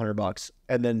 maybe a couple $100,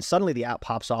 and then suddenly the app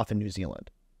pops off in New Zealand.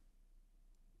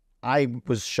 I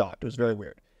was shocked. It was very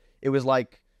weird. It was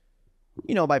like,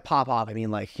 you know, by pop off, I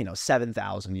mean like, you know,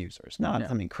 7,000 users. Not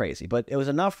something crazy, but it was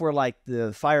enough where like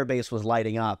the Firebase was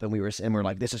lighting up, and we're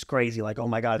like, this is crazy. Like, oh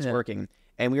my God, it's working.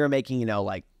 And we were making, you know,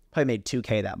 like probably made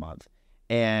 2K that month.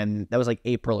 And that was like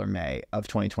April or May of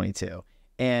 2022.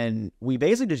 And we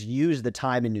basically just used the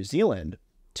time in New Zealand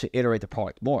to iterate the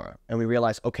product more. And we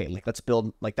realized, okay, like let's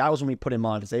build, like that was when we put in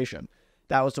monetization.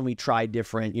 That was when we tried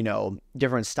different, you know,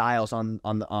 different styles on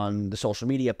the social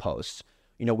media posts.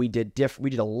 You know, we did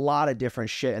a lot of different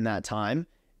shit in that time.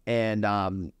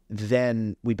 And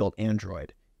then we built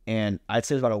Android. And I'd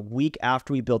say it was about a week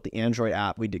after we built the Android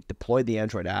app, we deployed the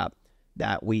Android app,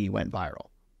 that we went viral.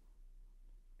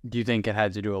 Do you think it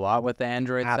had to do a lot with the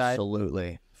Android side?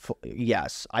 Absolutely.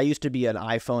 Yes. I used to be an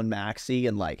iPhone maxi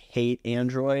and like hate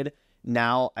Android.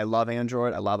 Now I love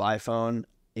Android. I love iPhone.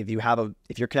 If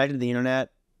you're connected to the internet,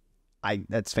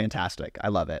 that's fantastic. I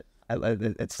love it.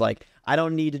 It's like, I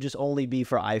don't need to just only be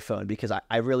for iPhone, because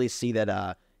I really see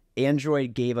that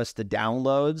Android gave us the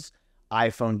downloads,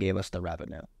 iPhone gave us the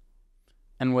revenue.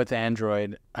 And with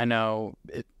Android, I know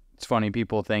it's funny,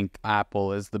 people think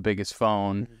Apple is the biggest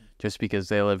phone just because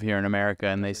they live here in America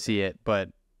and they see it, but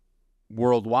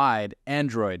worldwide,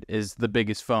 Android is the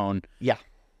biggest phone. Yeah.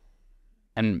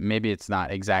 And maybe it's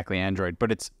not exactly Android,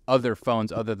 but it's other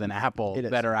phones other than Apple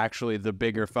that are actually the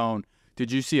bigger phone.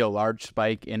 Did you see a large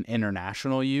spike in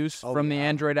international use from the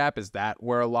Android app? Is that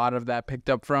where a lot of that picked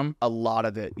up from? A lot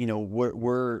of it. You know,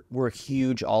 we're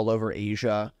huge all over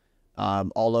Asia,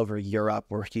 all over Europe.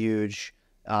 We're huge.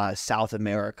 South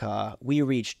America. We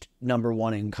reached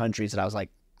 #1 in countries that I was like,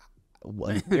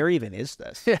 where even is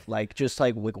this? Like, just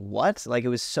like what? Like, it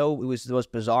was the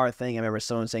most bizarre thing. I remember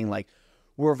someone saying like,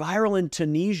 we're viral in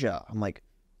Tunisia. I'm like,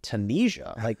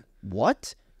 Tunisia? Like,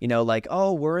 what? You know, like,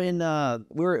 oh, we're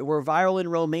viral in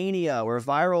Romania. We're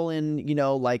viral in, you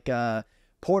know, like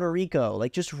Puerto Rico.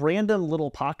 Like, just random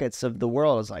little pockets of the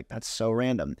world. I was like, that's so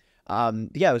random.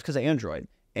 Yeah, it was because of Android.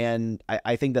 And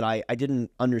I think that I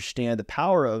didn't understand the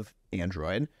power of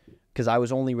Android, because I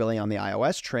was only really on the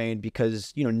iOS train,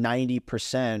 because, you know,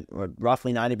 90% or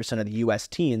roughly 90% of the US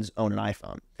teens own an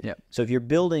iPhone. Yeah. So if you're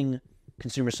building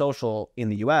consumer social in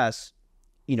the US,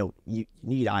 you know, you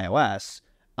need iOS.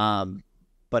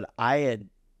 But I had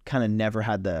kind of never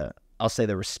had the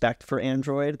respect for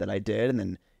Android that I did. And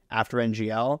then after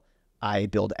NGL, I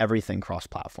build everything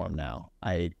cross-platform now.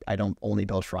 I don't only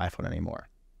build for iPhone anymore.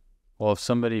 Well, if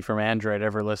somebody from Android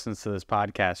ever listens to this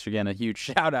podcast, you're getting a huge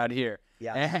shout out here.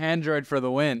 Yeah, Android for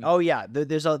the win. Oh yeah,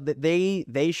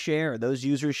 they share, those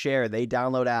users share, they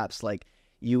download apps. Like,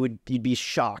 you'd be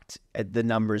shocked at the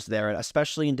numbers there,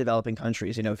 especially in developing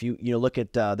countries. You know, if you look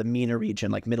at the MENA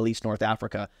region, like Middle East, North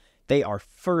Africa, they are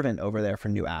fervent over there for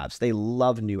new apps. They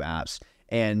love new apps.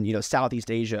 And, you know, Southeast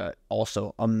Asia,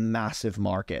 also a massive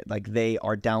market. Like, they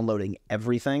are downloading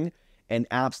everything, and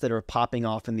apps that are popping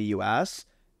off in the US,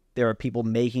 there are people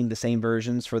making the same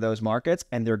versions for those markets,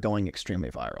 and they're going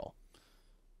extremely viral.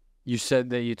 You said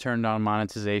that you turned on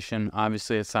monetization.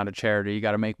 Obviously, it's not a charity. You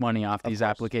got to make money off these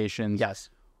applications. Yes.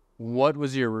 What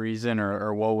was your reason,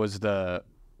 or what was the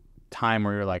time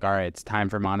where you're like, all right, it's time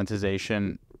for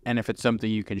monetization? And if it's something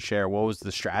you can share, what was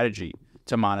the strategy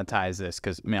to monetize this?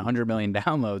 Because, I mean, 100 million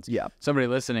downloads. Yeah. Somebody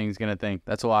listening is going to think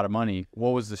that's a lot of money.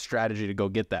 What was the strategy to go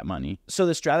get that money? So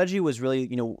the strategy was really,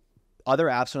 you know, other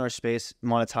apps in our space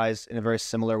monetize in a very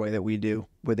similar way that we do,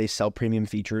 where they sell premium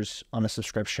features on a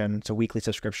subscription. It's a weekly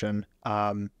subscription.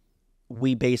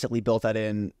 We basically built that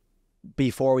in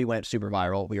before we went super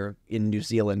viral. We were in New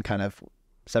Zealand, kind of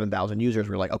 7,000 users.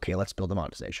 We were like, okay, let's build a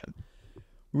monetization.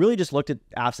 Really just looked at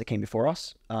apps that came before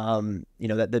us. You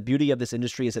know, that the beauty of this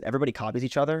industry is that everybody copies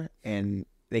each other, and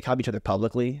they copy each other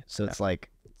publicly. So it's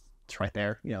like, it's right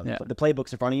there. You know, the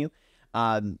playbook's in front of you.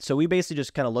 So we basically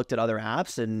just kind of looked at other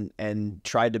apps and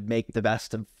tried to make the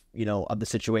best of, you know, of the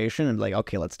situation, and like,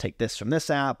 okay, let's take this from this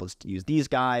app. Let's use these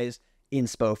guys,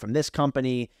 inspo from this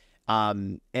company.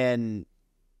 And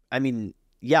I mean,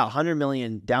 yeah, 100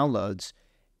 million downloads,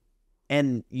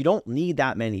 and you don't need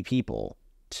that many people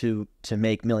to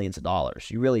make millions of dollars.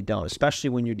 You really don't, especially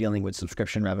when you're dealing with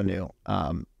subscription revenue,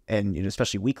 and, you know,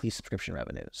 especially weekly subscription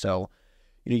revenue. So,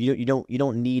 you know, you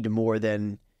don't need more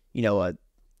than, you know, a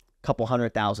couple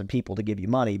 100,000 people to give you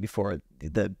money before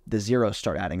the zeros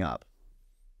start adding up.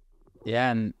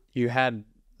 Yeah, and you had,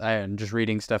 I'm just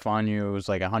reading stuff on you, it was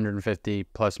like 150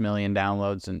 plus million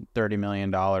downloads and $30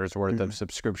 million worth of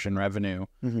subscription revenue.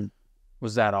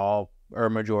 Was that all or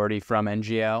majority from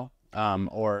NGL?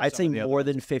 Or I'd say more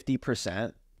than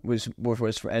 50% was for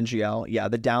NGL. Yeah,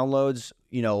 the downloads,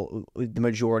 you know, the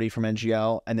majority from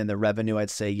NGL, and then the revenue,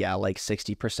 I'd say, yeah, like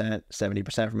 60%,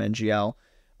 70% from NGL.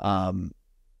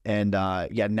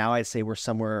 Yeah, now I'd say we're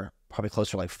somewhere probably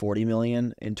closer to like 40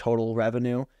 million in total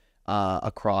revenue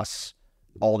across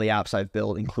all the apps I've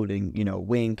built, including, you know,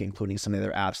 Wink, including some of the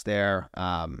other apps there.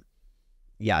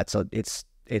 Yeah,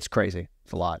 it's crazy.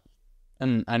 It's a lot.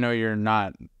 And I know you're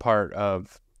not part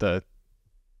of the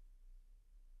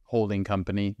holding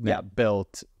company that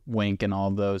built Wink and all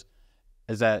of those.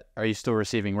 Are you still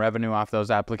receiving revenue off those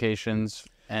applications?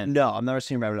 And no, I'm not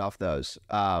receiving revenue off those.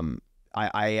 I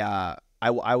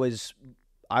was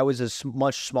a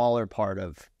much smaller part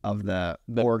of the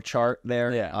org chart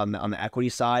there on the equity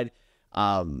side.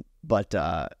 But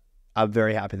I'm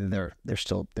very happy that they're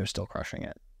still crushing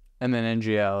it. And then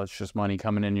NGL, it's just money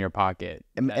coming in your pocket.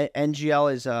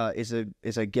 NGL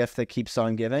is a gift that keeps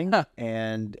on giving,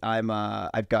 and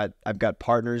I've got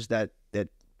partners that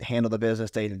handle the business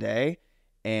day to day,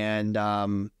 and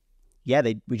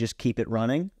we just keep it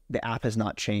running. The app has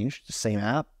not changed. The same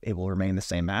app, it will remain the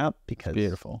same app because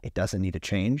it doesn't need to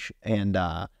change. And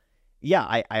I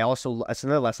also, that's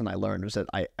another lesson I learned, was that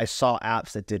I saw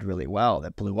apps that did really well,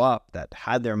 that blew up, that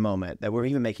had their moment, that were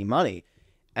even making money.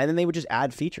 And then they would just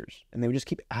add features, and they would just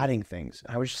keep adding things.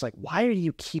 And I was just like, why do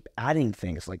you keep adding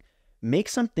things? Like, make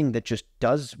something that just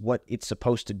does what it's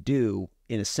supposed to do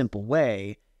in a simple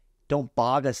way. Don't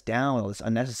bog us down with all this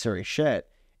unnecessary shit.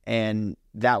 And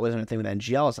that was another thing with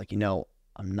NGL. It's like, you know,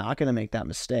 I'm not going to make that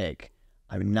mistake.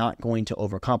 I'm not going to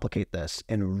overcomplicate this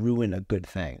and ruin a good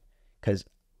thing. Because,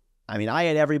 I mean, I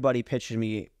had everybody pitching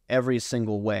me every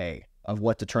single way of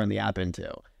what to turn the app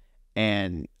into.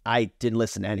 And I didn't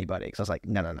listen to anybody, because I was like,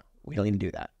 no, we don't need to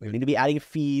do that. We don't need to be adding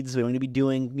feeds. We don't need to be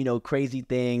doing, you know, crazy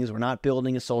things. We're not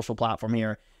building a social platform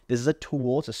here. This is a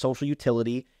tool. It's a social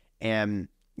utility. And,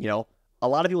 you know, a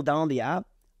lot of people download the app.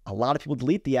 A lot of people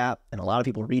delete the app. And a lot of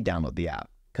people re-download the app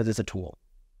because it's a tool.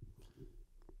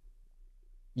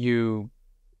 You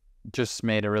just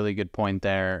made a really good point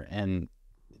there. And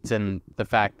it's in the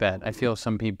fact that I feel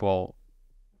some people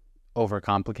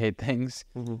overcomplicate things.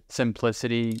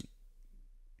 Simplicity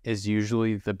is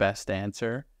usually the best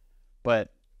answer.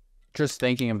 But just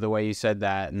thinking of the way you said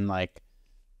that, and like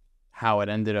how it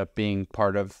ended up being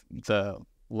part of the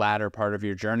latter part of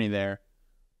your journey there,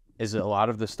 is a lot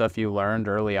of the stuff you learned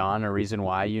early on a reason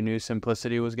why you knew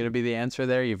simplicity was going to be the answer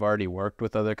there? You've already worked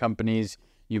with other companies.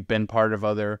 You've been part of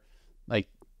other, like,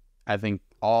 I think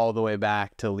all the way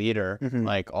back to Leader,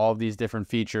 like all of these different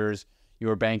features. You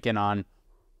were banking on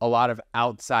a lot of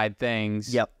outside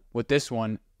things. With this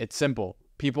one, it's simple.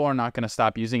 People are not going to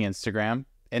stop using Instagram.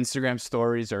 Instagram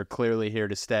stories are clearly here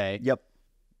to stay.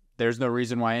 There's no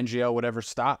reason why NGL would ever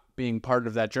stop being part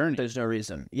of that journey. There's no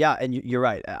reason. Yeah, and you're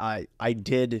right. I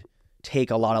did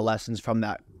take a lot of lessons from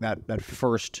that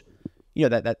first,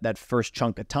 that first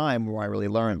chunk of time where I really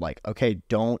learned, like, okay,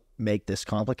 don't make this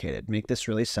complicated. Make this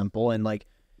really simple, and like,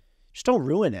 just don't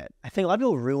ruin it. I think a lot of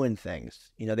people ruin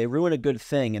things. They ruin a good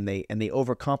thing, and they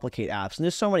overcomplicate apps. And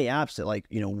there's so many apps that, like,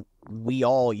 we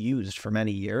all used for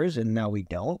many years, and now we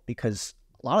don't, because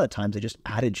a lot of the times they just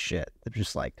added shit. They're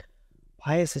just like,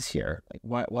 why is this here? Like,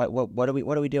 what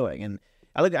are we doing? And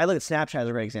I look at Snapchat as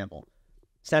a great example.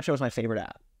 Snapchat was my favorite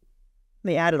app.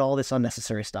 They added all this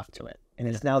unnecessary stuff to it, and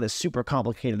it's now this super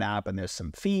complicated app, and there's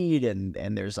some feed,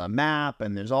 and there's a map,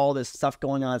 and there's all this stuff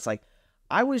going on. It's like,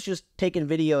 I was just taking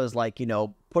videos, like, putting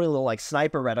a little like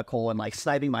sniper reticle and like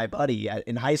sniping my buddy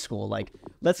in high school. Like,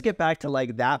 let's get back to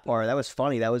like that part. That was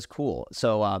funny. That was cool.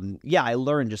 So yeah, I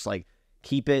learned just like,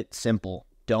 keep it simple.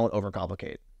 Don't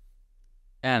overcomplicate.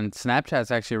 And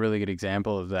Snapchat's actually a really good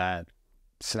example of that.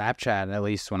 Snapchat, at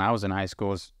least when I was in high school,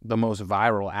 was the most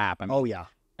viral app. I mean, Oh yeah.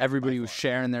 everybody was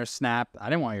sharing their Snap. I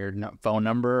didn't want your phone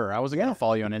number, or I wasn't going to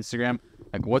follow you on Instagram.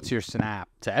 Like, what's your Snap,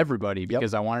 to everybody,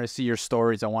 because I wanted to see your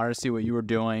stories. I wanted to see what you were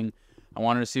doing. I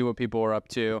wanted to see what people were up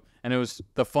to. And it was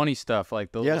the funny stuff,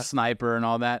 like the little sniper and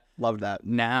all that. Loved that.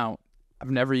 Now, I've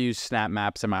never used Snap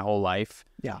Maps in my whole life.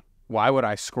 Yeah. Why would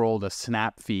I scroll the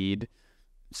Snap feed?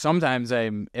 Sometimes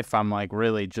if I'm like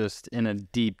really just in a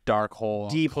deep, dark hole,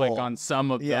 click on some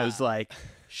of those like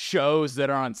shows that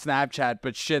are on Snapchat,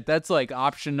 but shit, that's like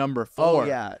option number 4. Oh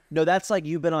yeah. No, that's like,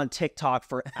 you've been on TikTok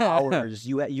for hours.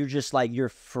 You're just like, you're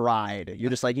fried. You're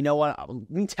just like, you know what? Let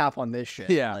me tap on this shit.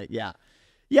 Yeah. Like, yeah.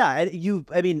 Yeah.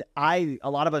 And a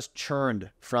lot of us churned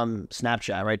from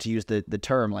Snapchat, right? To use the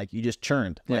term, like, you just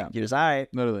churned. Like, you're just, all right,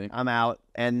 literally, I'm out.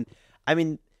 And I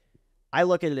mean, I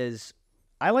look at it as,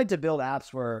 I like to build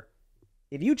apps where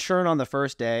if you churn on the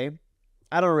first day,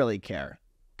 I don't really care,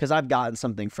 because I've gotten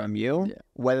something from you,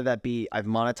 whether that be I've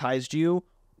monetized you,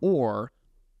 or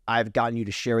I've gotten you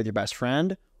to share with your best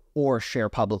friend, or share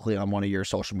publicly on one of your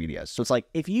social medias. So it's like,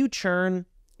 if you churn,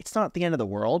 it's not the end of the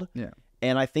world. Yeah.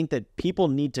 And I think that people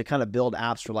need to kind of build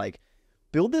apps for like,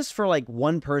 build this for like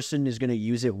one person is going to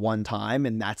use it one time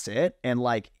and that's it. And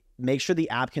like, make sure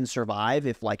the app can survive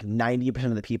if like 90%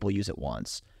 of the people use it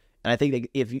once. And I think that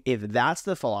if that's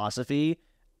the philosophy,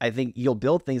 I think you'll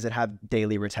build things that have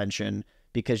daily retention,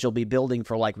 because you'll be building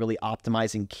for like really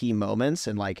optimizing key moments,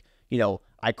 and like,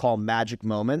 I call magic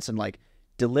moments, and like,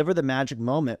 deliver the magic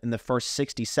moment in the first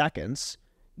 60 seconds,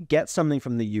 get something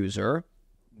from the user,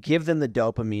 give them the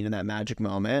dopamine in that magic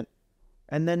moment,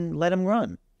 and then let them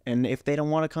run. And if they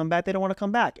don't want to come back, they don't want to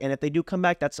come back. And if they do come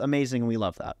back, that's amazing. And we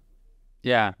love that.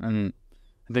 Yeah. And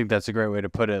I think that's a great way to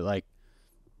put it. Like,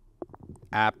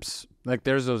 apps, like,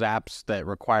 there's those apps that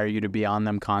require you to be on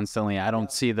them constantly. I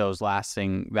don't see those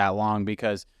lasting that long,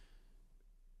 because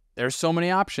there's so many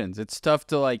options. It's tough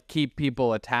to like keep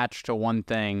people attached to one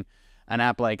thing. An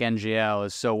app like NGL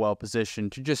is so well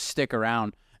positioned to just stick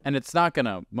around, and it's not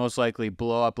gonna most likely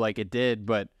blow up like it did,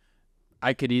 but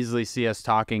I could easily see us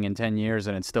talking in 10 years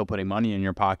and it's still putting money in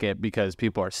your pocket, because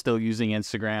people are still using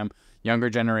Instagram. Younger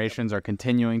generations are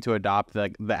continuing to adopt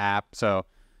the app. So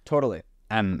totally.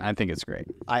 And I think it's great.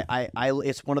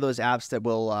 It's one of those apps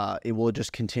that it will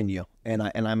just continue, and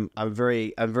I'm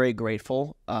very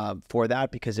grateful for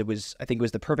that, because I think it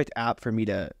was the perfect app for me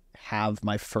to have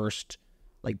my first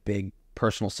like big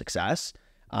personal success,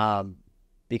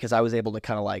 because I was able to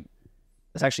kind of like,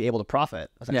 I was actually able to profit.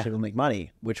 I was actually able to make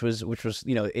money, which was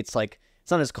it's like,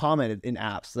 it's not as common in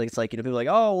apps. Like, it's like, people are like,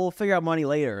 oh, we'll figure out money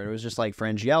later. It was just like, for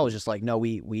NGL, it was just like, no,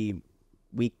 we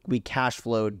cash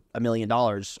flowed $1 million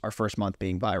our first month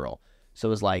being viral. So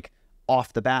it was like,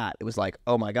 off the bat, it was like,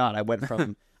 oh my God, I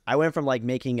went from like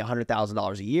making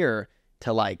 $100,000 a year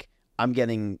to like, I'm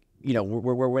getting,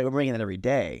 we're making that every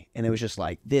day. And it was just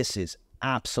like, this is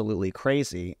absolutely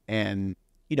crazy. And,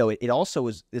 it also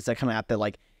was, it's that kind of app that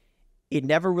like, it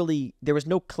never really, there was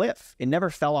no cliff. It never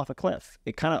fell off a cliff.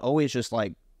 It kind of always just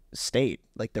like stayed.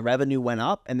 Like, the revenue went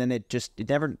up, and then it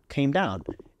never came down.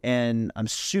 And I'm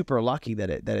super lucky that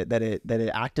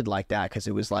it acted like that, because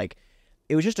it was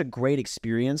just a great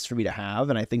experience for me to have.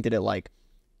 And I think that it like,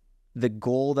 the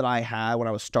goal that I had when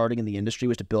I was starting in the industry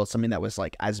was to build something that was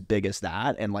like as big as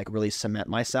that, and like really cement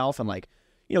myself, and like,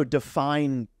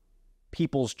 define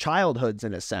people's childhoods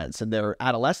in a sense, and their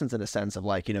adolescence in a sense of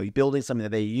like, building something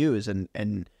that they use. And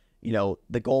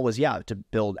the goal was, to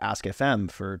build Ask FM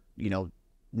for,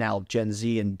 now Gen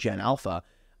Z and Gen Alpha.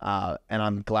 And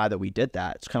I'm glad that we did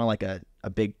that. It's kind of like a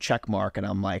big check mark. And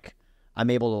I'm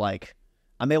able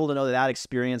to know that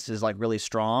experience is like really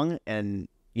strong, and,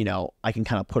 I can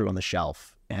kind of put it on the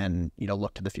shelf and,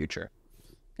 look to the future.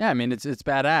 Yeah, I mean, it's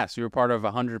badass. You were part of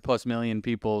 100+ million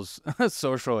people's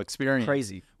social experience.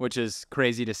 Crazy. Which is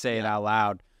crazy to say it out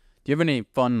loud. Do you have any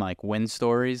fun like win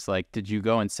stories? Like, did you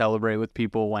go and celebrate with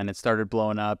people when it started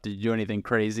blowing up? Did you do anything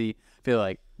crazy? I feel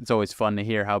like it's always fun to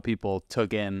hear how people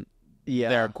took in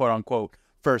their quote unquote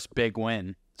first big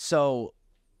win. So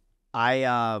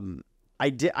I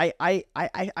did I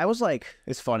was like,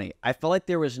 it's funny. I felt like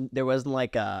there wasn't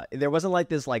like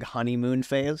this like honeymoon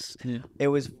phase. Yeah.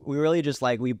 We really just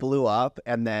like we blew up,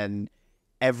 and then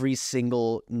every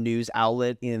single news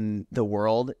outlet in the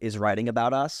world is writing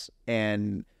about us,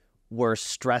 and we're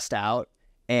stressed out,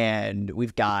 and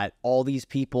we've got all these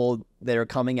people that are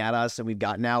coming at us, and we've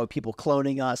got now people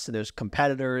cloning us, and there's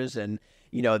competitors, and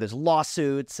there's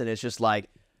lawsuits, and it's just like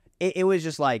it was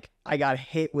just like I got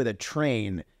hit with a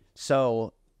train.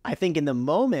 So I think in the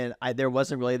moment, there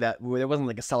wasn't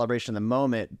like a celebration in the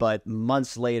moment, but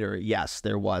months later, yes,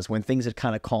 there was, when things had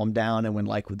kind of calmed down and when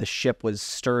like the ship was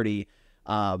sturdy.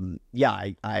 I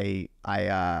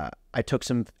took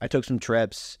some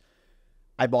trips.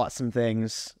 I bought some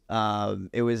things.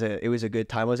 It was a good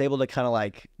time. I was able to kind of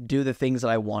like do the things that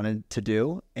I wanted to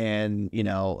do, and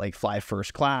like fly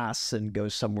first class and go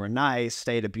somewhere nice,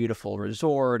 stay at a beautiful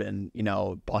resort, and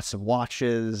bought some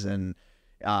watches and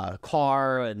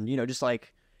car, and just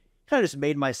like kind of just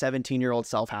made my 17-year-old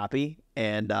self happy.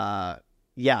 And there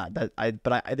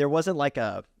wasn't like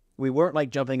we weren't like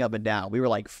jumping up and down. We were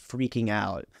like freaking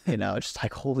out, just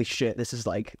like, holy shit, this is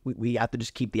like, we have to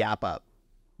just keep the app up.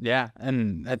 Yeah,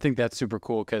 and I think that's super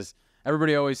cool because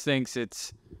everybody always thinks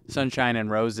it's sunshine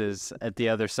and roses at the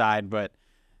other side, but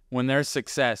when there's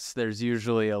success, there's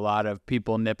usually a lot of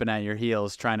people nipping at your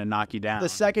heels trying to knock you down. The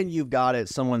second you've got it,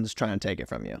 someone's trying to take it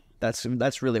from you.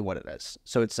 That's really what it is.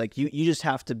 So it's like you just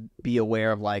have to be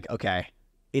aware of like, okay,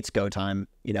 it's go time.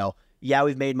 Yeah,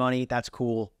 we've made money, that's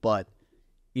cool, but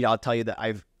I'll tell you that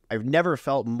I've never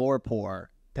felt more poor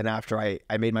than after I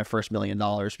made my first $1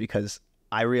 million, because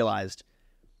I realized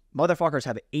motherfuckers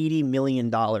have $80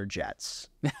 million jets.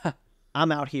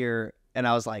 I'm out here, and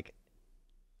I was like,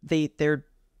 they're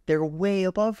way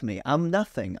above me. I'm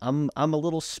nothing. I'm a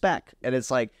little speck. And it's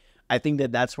like, I think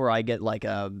that's where I get like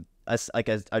a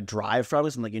drive from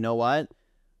it. I'm like, you know what?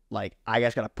 Like, I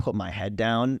just got to put my head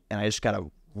down, and I just got to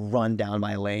run down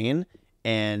my lane,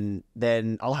 and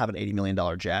then I'll have an $80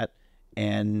 million jet,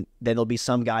 and then there'll be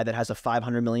some guy that has a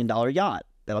 $500 million yacht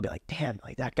that'll be like, damn,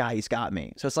 like that guy, he's got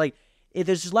me. So it's like,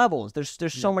 there's just levels.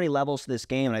 There's so many levels to this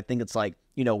game, and I think it's like,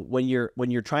 when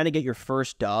you're trying to get your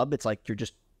first dub, it's like you're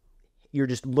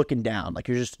just looking down, like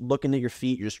you're just looking at your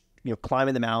feet, you're just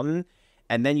climbing the mountain,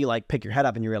 and then you like pick your head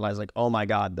up and you realize like, oh my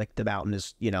god, like the mountain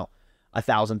is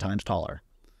 1,000 times taller.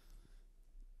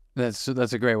 That's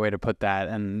a great way to put that,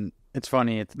 and it's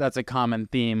funny. That's a common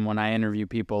theme when I interview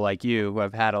people like you who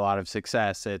have had a lot of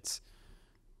success. It's,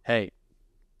 hey,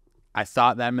 I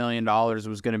thought that $1 million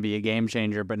was going to be a game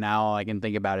changer, but now all I can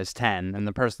think about is 10. And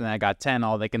the person that got 10,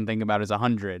 all they can think about is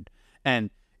 100. And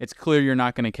it's clear you're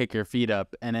not going to kick your feet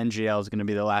up, and NGL is going to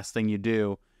be the last thing you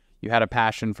do. You had a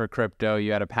passion for crypto.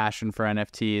 You had a passion for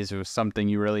NFTs. It was something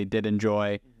you really did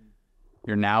enjoy.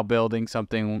 You're now building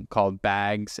something called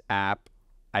Bags app.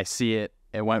 I see it.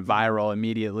 It went viral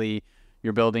immediately.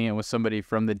 You're building it with somebody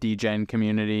from the DGen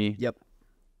community. Yep.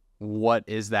 What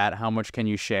is that? How much can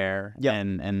you share? Yep.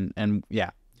 And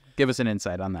yeah, give us an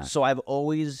insight on that. So I've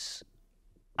always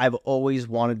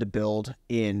wanted to build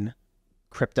in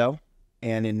crypto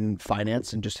and in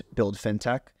finance and just build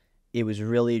fintech. It was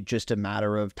really just a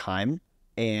matter of time.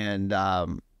 And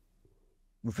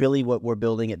really what we're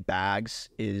building at Bags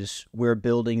is we're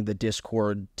building the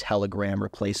Discord Telegram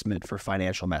replacement for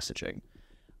financial messaging.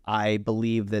 I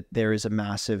believe that there is a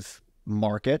massive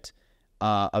market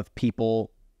of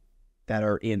people that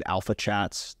are in alpha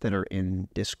chats, that are in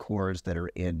Discords, that are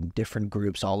in different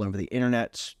groups all over the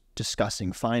internet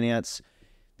discussing finance.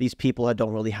 These people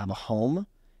don't really have a home.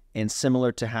 And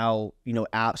similar to how,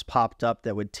 apps popped up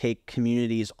that would take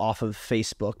communities off of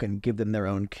Facebook and give them their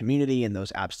own community, and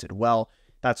those apps did well,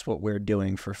 that's what we're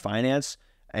doing for finance.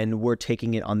 And we're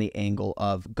taking it on the angle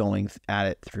of going at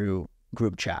it through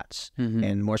group chats,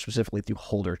 and more specifically through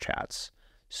holder chats.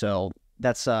 So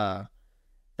that's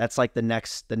like the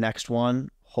next one.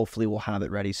 Hopefully we'll have it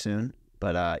ready soon.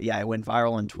 But yeah, it went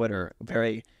viral on Twitter.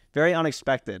 Very, very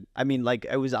unexpected. I mean, like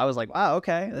I was like, wow,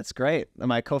 okay, that's great. And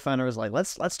my co-founder was like,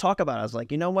 let's talk about it. I was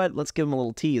like, you know what? Let's give him a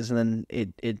little tease, and then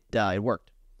it worked.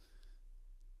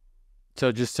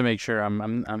 So just to make sure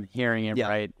I'm hearing it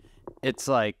right, it's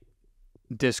like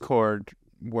Discord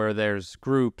where there's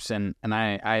groups, and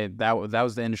that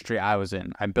was the industry I was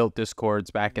in. I built Discords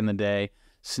back in the day.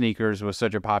 Sneakers was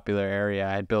such a popular area.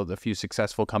 I built a few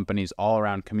successful companies all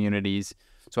around communities.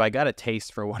 So I got a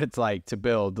taste for what it's like to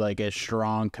build like a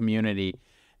strong community.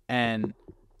 And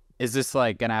is this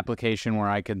like an application where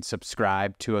I can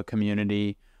subscribe to a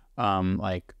community?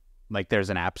 Like there's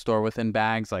an app store within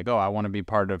Bags. Like, oh, I want to be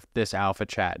part of this alpha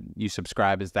chat. You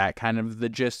subscribe. Is that kind of the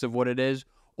gist of what it is,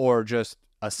 or just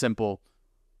a simple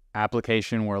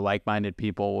application where like-minded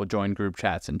people will join group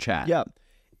chats and chat? Yeah.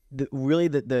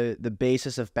 The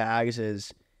basis of Bags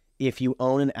is if you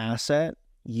own an asset,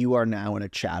 you are now in a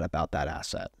chat about that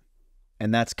asset.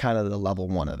 And that's kind of the level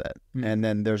one of it. And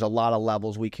then there's a lot of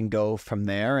levels we can go from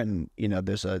there. And, you know,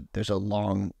 there's a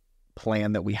long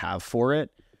plan that we have for it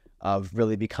of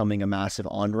really becoming a massive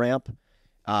on-ramp.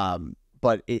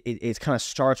 But it kind of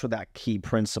starts with that key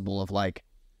principle of like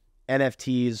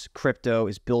NFTs, crypto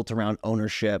is built around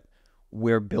ownership.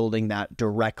 We're building that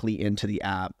directly into the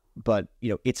app. But, you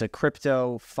know, it's a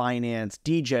crypto finance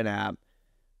degen app,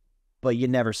 but you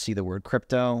never see the word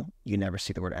crypto. You never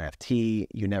see the word NFT.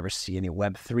 You never see any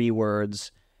Web3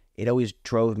 words. It always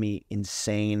drove me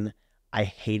insane. I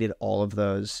hated all of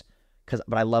those,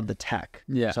 but I love the tech.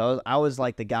 Yeah. So I was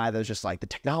like the guy that was just like, the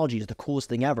technology is the coolest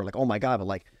thing ever. Like, oh my God, but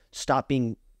like, stop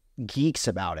being geeks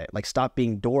about it. Like, stop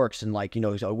being dorks and like, you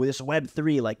know, so with this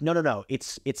Web3, like, no.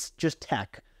 It's just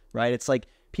tech, right? It's like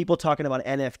people talking about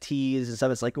NFTs and stuff.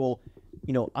 It's like, well,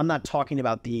 you know, I'm not talking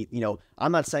about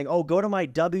I'm not saying, oh, go to my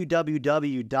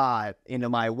www dot into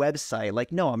my website.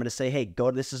 Like, no, I'm going to say, hey,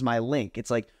 this is my link.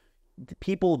 It's like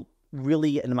people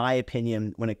really, in my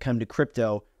opinion, when it comes to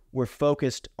crypto, we're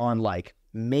focused on like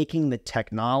making the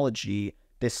technology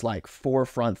this like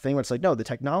forefront thing where it's like, no, the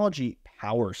technology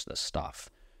powers this stuff.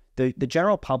 The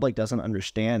general public doesn't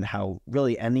understand how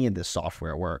really any of this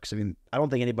software works. I mean, I don't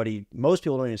think most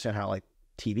people don't understand how like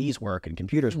TVs work and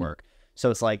computers work. So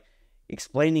it's like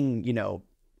explaining, you know,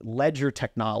 ledger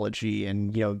technology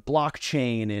and, you know,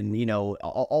 blockchain and, you know,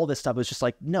 all this stuff is just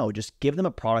like, no, just give them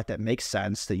a product that makes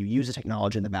sense, that you use the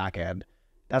technology in the back end.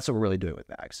 That's what we're really doing with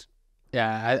Bags.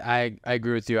 Yeah, I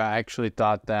agree with you. I actually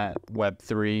thought that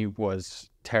Web3 was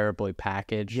terribly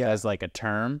packaged as like a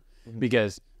term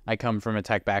because I come from a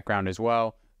tech background as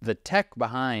well. The tech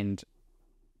behind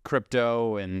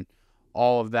crypto and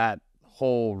all of that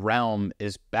whole realm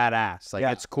is badass. Like,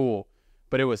 it's cool.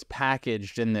 But it was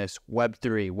packaged in this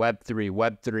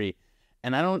Web3.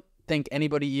 And I don't think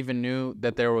anybody even knew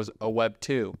that there was a Web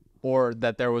 2 or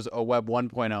that there was a Web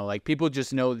 1.0. Like, people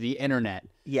just know the internet.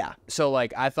 Yeah. So,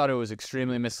 like, I thought it was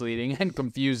extremely misleading and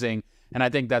confusing. And I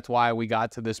think that's why we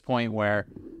got to this point where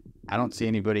I don't see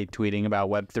anybody tweeting about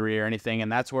Web3 or anything.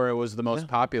 And that's where it was the most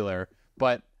popular.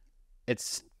 But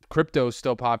crypto's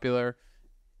still popular.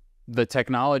 The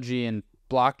technology and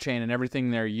blockchain and everything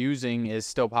they're using is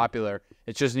still popular.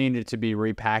 It just needed to be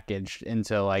repackaged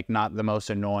into like not the most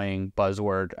annoying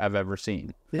buzzword I've ever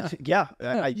seen.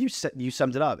 Yeah. You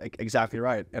summed it up exactly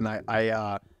right. And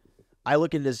I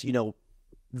look at it as, you know,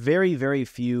 very, very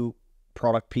few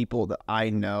product people that I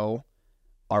know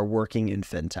are working in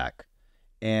fintech.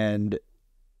 And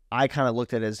I kind of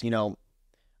looked at it as, you know,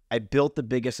 I built the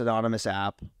biggest anonymous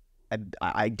app.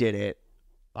 I did it.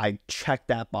 I checked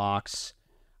that box.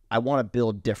 I want to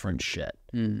build different shit.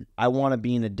 I want to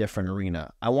be in a different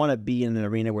arena. I want to be in an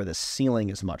arena where the ceiling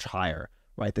is much higher,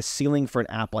 right? The ceiling for an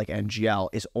app like NGL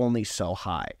is only so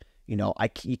high. You know,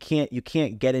 you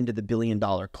can't get into the $1 billion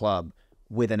club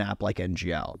with an app like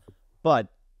NGL. But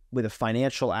with a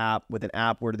financial app, with an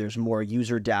app where there's more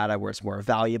user data, where it's more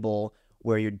valuable,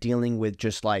 where you're dealing with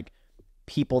just like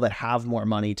people that have more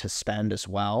money to spend as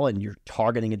well, and you're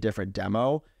targeting a different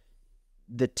demo,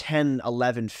 the 10,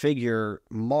 11 figure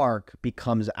mark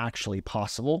becomes actually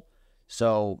possible.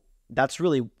 So that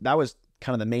was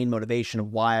kind of the main motivation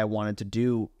of why I wanted to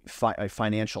do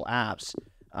financial apps.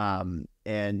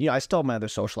 And, you know, I still have my other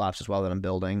social apps as well that I'm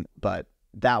building, but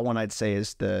that one I'd say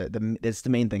is it's the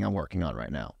main thing I'm working on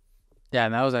right now. Yeah,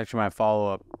 and that was actually my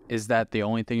follow-up. Is that the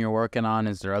only thing you're working on?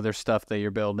 Is there other stuff that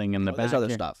you're building in the back? There's other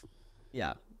stuff.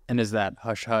 Yeah. And is that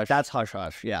Hush Hush? That's Hush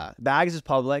Hush, yeah. Bags is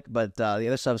public, but the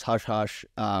other stuff is Hush Hush.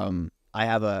 I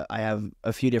have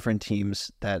a few different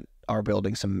teams that are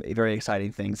building some very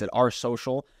exciting things that are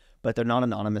social, but they're not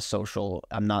anonymous social.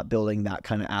 I'm not building that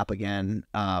kind of app again,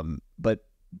 but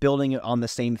building it on the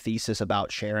same thesis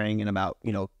about sharing and about,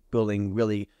 you know, building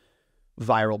really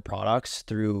viral products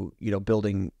through, you know,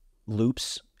 building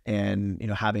loops and, you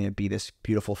know, having it be this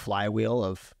beautiful flywheel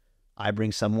of I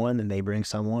bring someone and they bring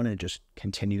someone and it just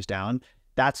continues down.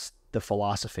 That's the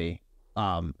philosophy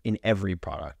in every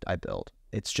product I build.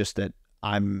 It's just that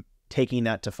I'm taking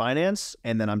that to finance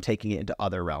and then I'm taking it into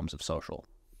other realms of social.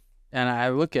 And I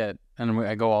look at, and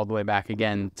I go all the way back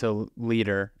again to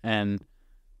Leader, and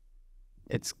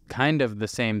it's kind of the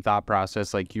same thought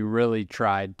process. Like, you really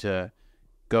tried to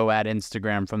go at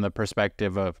Instagram from the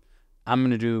perspective of, I'm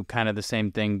going to do kind of the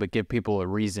same thing, but give people a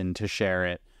reason to share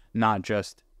it, not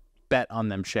just bet on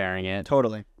them sharing it.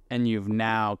 Totally. And you've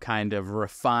now kind of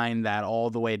refined that all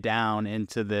the way down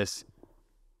into this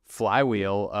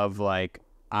flywheel of like,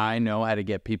 I know how to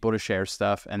get people to share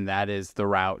stuff, and that is the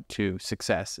route to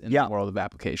success in the world of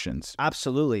applications.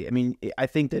 Absolutely. I mean, I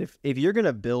think that if you're going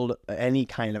to build any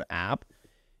kind of app,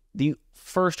 the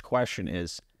first question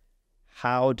is,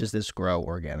 how does this grow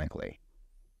organically?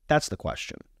 That's the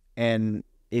question. And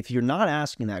if you're not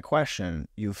asking that question,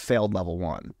 you've failed level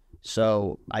one.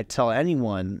 So I tell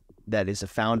anyone that is a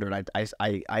founder, and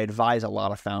I advise a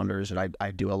lot of founders, and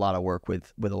I do a lot of work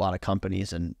with a lot of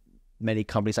companies, and many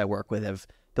companies I work with have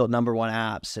built number one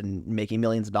apps and making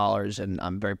millions of dollars, and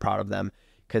I'm very proud of them,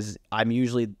 because I'm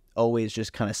usually always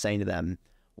just kind of saying to them,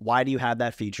 why do you have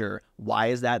that feature? Why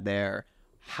is that there?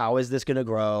 How is this going to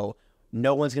grow?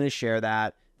 No one's going to share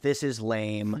that. This is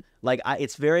lame. Like,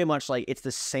 it's very much like it's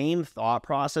the same thought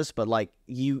process, but like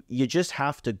you just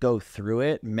have to go through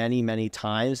it many, many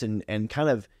times and kind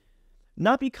of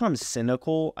not become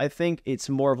cynical. I think it's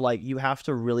more of like you have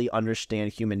to really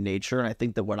understand human nature. And I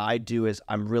think that what I do is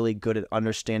I'm really good at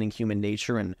understanding human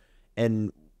nature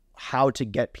and how to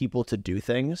get people to do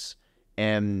things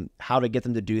and how to get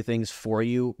them to do things for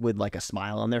you with like a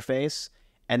smile on their face.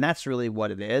 And that's really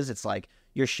what it is. It's like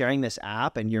you're sharing this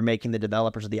app and you're making the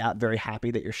developers of the app very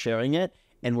happy that you're sharing it.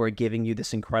 And we're giving you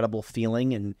this incredible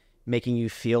feeling and making you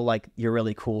feel like you're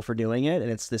really cool for doing it.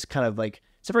 And it's this kind of like,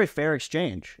 it's a very fair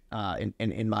exchange,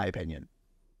 in my opinion.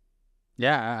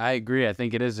 Yeah, I agree. I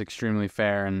think it is extremely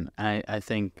fair. And I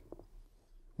think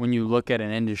when you look at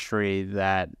an industry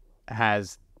that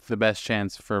has the best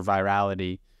chance for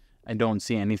virality, I don't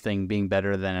see anything being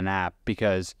better than an app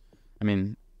because, I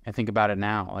mean, I think about it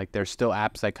now. Like, there's still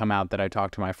apps that come out that I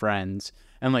talk to my friends.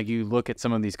 And, like, you look at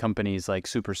some of these companies like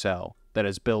Supercell that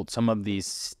has built some of these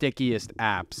stickiest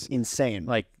apps. Insane.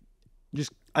 Like,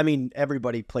 just... I mean,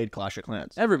 everybody played Clash of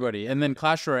Clans. Everybody. And then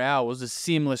Clash Royale was a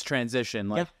seamless transition.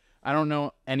 Like, I don't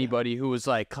know anybody who was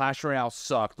like, Clash Royale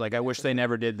sucked. Like, I wish they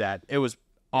never did that. It was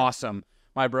awesome.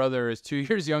 My brother is 2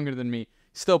 years younger than me.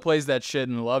 Still plays that shit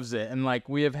and loves it. And, like,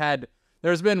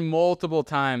 there's been multiple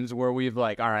times where we've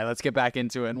like, all right, let's get back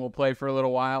into it and we'll play for a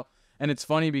little while. And it's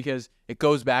funny because it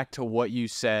goes back to what you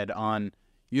said on,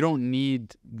 you don't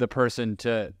need the person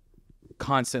to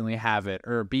constantly have it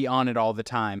or be on it all the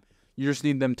time. You just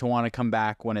need them to want to come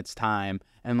back when it's time.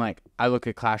 And, like, I look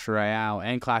at Clash Royale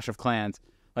and Clash of Clans.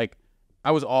 Like,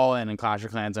 I was all in Clash of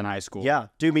Clans in high school. Yeah,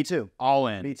 dude, me too. All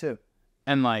in. Me too.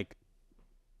 And, like,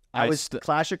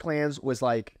 Clash of Clans was,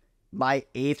 like, my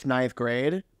 8th, 9th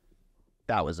grade.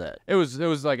 That was it. It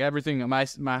was like everything. My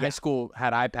high school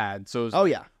had iPads. So it was,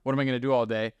 what am I going to do all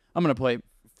day? I'm going to play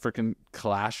freaking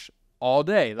Clash all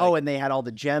day. Like, and they had all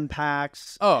the gem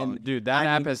packs. Dude, that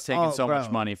app has taken so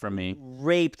much money from me.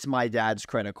 Raped my dad's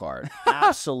credit card.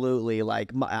 Absolutely.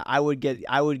 Like, I would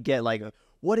get like,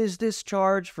 what is this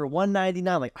charge for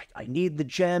 $199? Like, I need the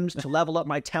gems to level up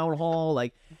my town hall.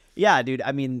 Like, yeah, dude.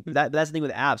 I mean, that's the thing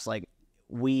with apps. Like,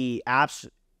 apps,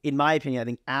 in my opinion, I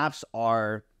think apps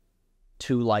are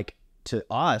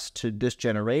to this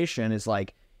generation is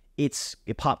like, it's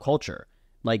pop culture.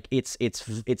 Like, it's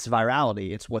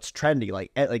virality. It's what's trendy.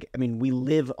 Like, I mean, we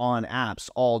live on apps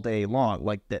all day long.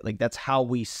 Like that's how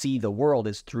we see the world,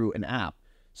 is through an app.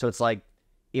 So it's like,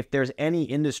 if there's any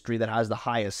industry that has the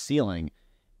highest ceiling,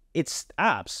 it's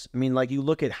apps. I mean, like, you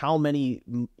look at how many,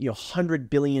 $100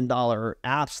 billion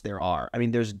apps there are. I mean,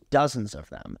 there's dozens of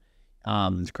them.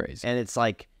 It's crazy. And it's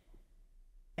like,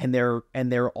 and they're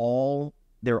all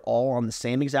on the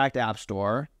same exact app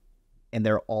store. And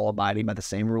they're all abiding by the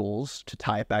same rules. To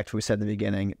tie it back to what we said in the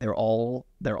beginning, they're all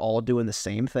doing the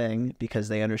same thing because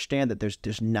they understand that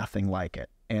there's nothing like it.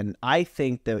 And I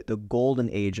think that the golden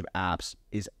age of apps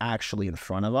is actually in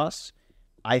front of us.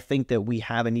 I think that we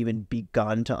haven't even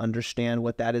begun to understand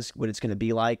what it's going to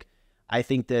be like. I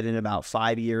think that in about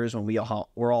 5 years, when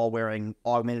we're all wearing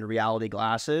augmented reality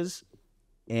glasses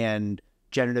and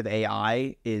generative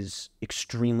AI is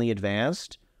extremely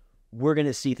advanced, we're going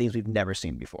to see things we've never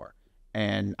seen before.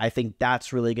 And I think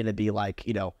that's really going to be like,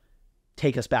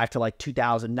 take us back to like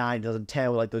 2009, 2010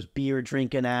 with like those beer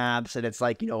drinking apps. And it's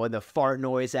like, and the fart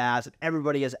noise apps, and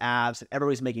everybody has apps and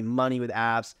everybody's making money with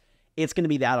apps. It's going to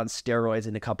be that on steroids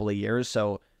in a couple of years.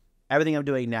 So everything I'm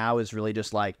doing now is really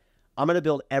just like, I'm going to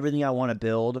build everything I want to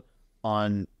build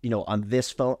on, on this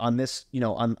phone, on this,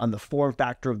 on the form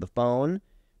factor of the phone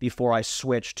before I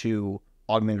switch to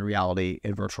augmented reality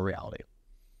and virtual reality.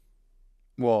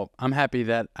 Well, I'm happy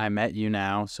that I met you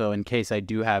now. So in case I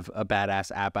do have a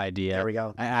badass app idea, there we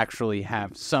go. I actually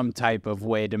have some type of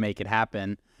way to make it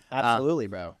happen. Absolutely,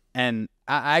 bro. And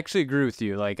I actually agree with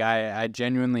you. Like, I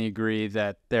genuinely agree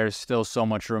that there's still so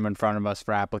much room in front of us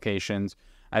for applications.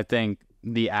 I think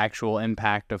the actual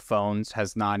impact of phones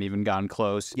has not even gone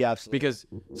close. Yeah, absolutely. Because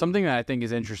something that I think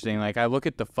is interesting, like I look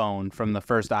at the phone from the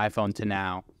first iPhone to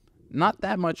now, not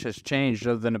that much has changed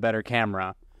other than a better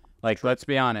camera. Like, let's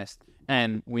be honest.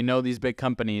 And we know these big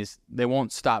companies, they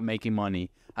won't stop making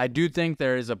money. I do think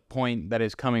there is a point that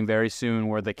is coming very soon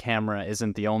where the camera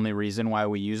isn't the only reason why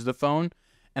we use the phone.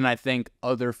 And I think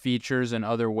other features and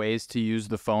other ways to use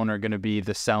the phone are going to be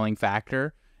the selling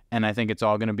factor. And I think it's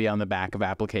all going to be on the back of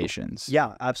applications.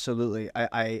 Yeah, absolutely.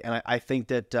 I think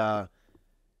that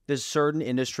there's certain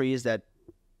industries that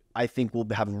I think will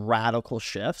have radical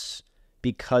shifts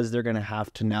because they're going to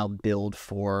have to now build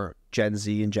for Gen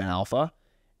Z and Gen Alpha.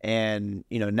 And,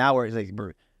 you know, now we're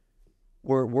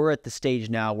at the stage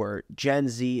now where Gen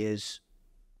Z is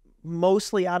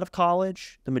mostly out of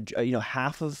college.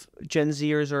 Half of Gen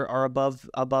Zers are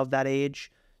above that age.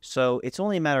 So it's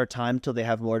only a matter of time till they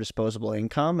have more disposable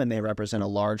income and they represent a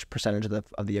large percentage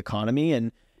of the economy.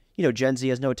 And, you know, Gen Z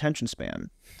has no attention span.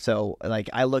 So like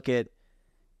I look at,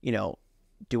 you know,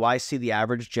 do I see the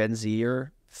average Gen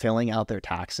Zer filling out their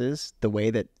taxes the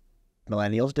way that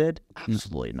millennials did?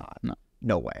 Absolutely not.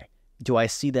 No way. Do I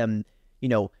see them, you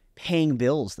know, paying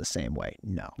bills the same way?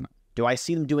 No. Do I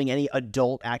see them doing any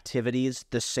adult activities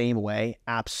the same way?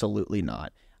 Absolutely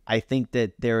not. I think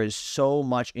that there is so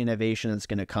much innovation that's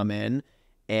going to come in.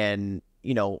 And,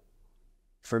 you know,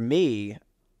 for me,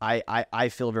 I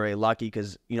feel very lucky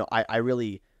because, you know,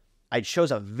 I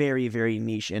chose a very, very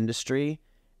niche industry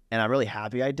and I'm really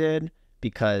happy I did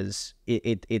because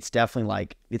it's definitely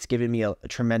like, it's given me a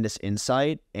tremendous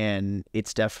insight and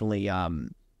it's definitely,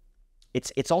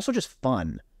 it's also just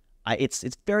fun.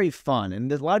 It's very fun. And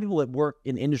there's a lot of people that work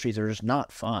in industries that are just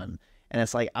not fun. And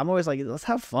it's like, I'm always like, let's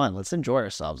have fun. Let's enjoy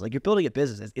ourselves. Like you're building a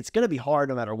business. It's going to be hard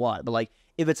no matter what. But like,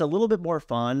 if it's a little bit more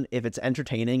fun, if it's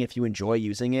entertaining, if you enjoy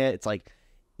using it, it's like,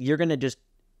 you're going to just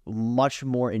much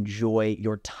more enjoy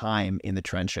your time in the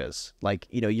trenches. Like,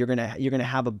 you know, you're going to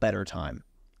have a better time.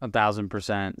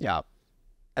 1,000%. Yeah.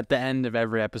 At the end of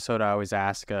every episode, I always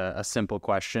ask a simple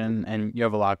question, and you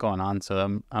have a lot going on,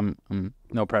 so I'm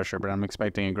no pressure, but I'm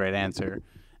expecting a great answer.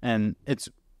 And it's,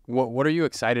 what are you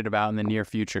excited about in the near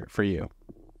future for you?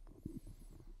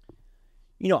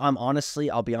 You know,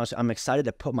 I'll be honest, I'm excited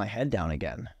to put my head down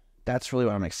again. That's really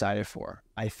what I'm excited for.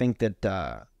 I think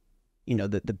that, you know,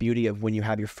 the beauty of when you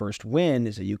have your first win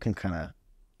is that you can kind of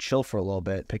chill for a little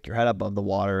bit, pick your head up above the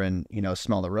water and, you know,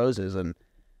 smell the roses. And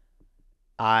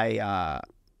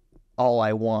all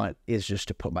I want is just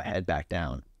to put my head back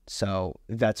down. So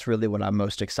that's really what I'm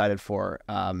most excited for.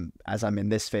 As I'm in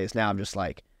this phase now, I'm just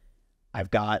like, I've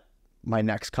got my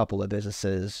next couple of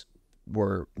businesses.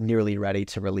 We're nearly ready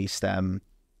to release them.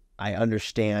 I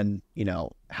understand, you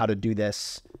know, how to do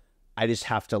this. I just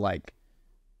have to like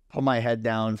put my head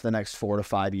down for the next 4 to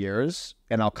 5 years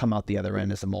and I'll come out the other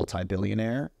end as a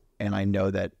multi-billionaire. And I know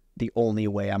that the only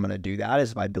way I'm going to do that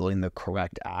is by building the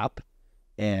correct app.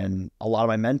 And a lot of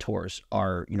my mentors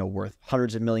are, you know, worth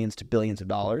hundreds of millions to billions of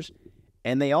dollars.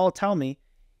 And they all tell me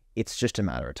it's just a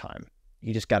matter of time.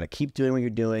 You just got to keep doing what you're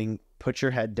doing, put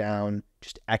your head down,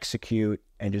 just execute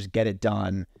and just get it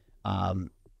done.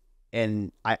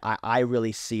 And I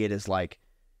really see it as like,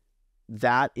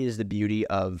 that is the beauty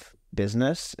of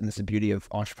business. And this is the beauty of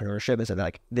entrepreneurship is that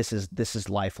like, this is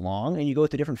lifelong and you go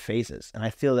through different phases. And I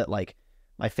feel that like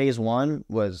my phase 1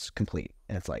 was complete.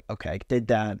 And it's like, okay, I did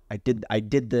that. I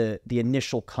did the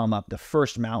initial come up. The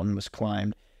first mountain was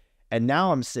climbed. And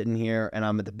now I'm sitting here and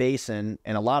I'm at the basin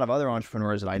and a lot of other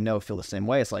entrepreneurs that I know feel the same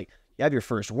way. It's like, you have your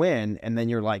first win and then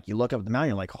you're like, you look up the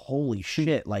mountain, you're like, holy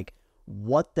shit, like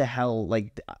what the hell,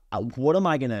 like what am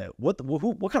I gonna, what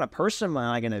kind of person am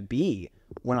I gonna be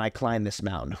when I climb this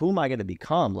mountain? Who am I gonna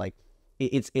become? Like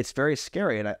it's very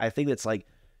scary. And I think it's like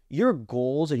your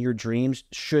goals and your dreams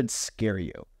should scare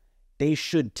you. They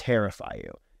should terrify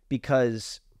you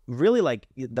because really like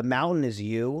the mountain is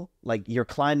you, like you're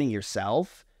climbing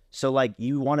yourself. So like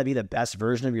you want to be the best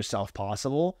version of yourself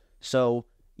possible. So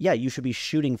yeah, you should be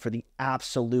shooting for the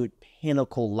absolute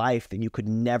pinnacle life that you could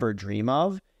never dream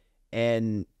of.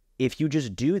 And if you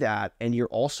just do that and you're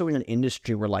also in an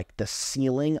industry where like the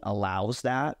ceiling allows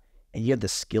that and you have the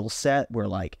skill set where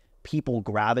like people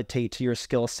gravitate to your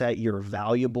skill set, you're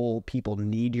valuable, people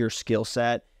need your skill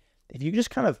set. If you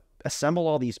just kind of assemble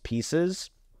all these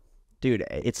pieces, dude,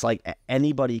 it's like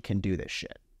anybody can do this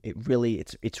shit.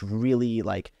 It's really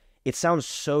like, it sounds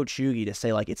so chuggy to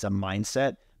say like it's a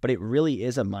mindset, but it really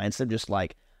is a mindset. Just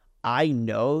like, I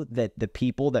know that the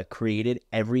people that created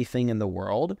everything in the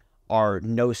world are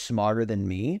no smarter than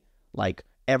me. Like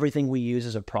everything we use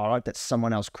is a product that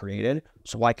someone else created.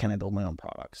 So why can't I build my own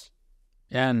products?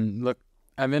 And look,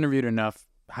 I've interviewed enough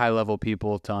high-level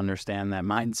people to understand that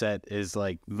mindset is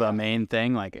like the main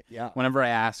thing. Like, whenever I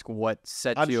ask what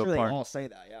sets I'm you sure apart, they all say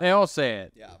that. Yeah. they all say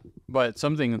it. Yeah. But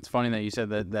something that's funny that you said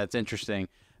that's interesting.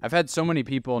 I've had so many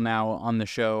people now on the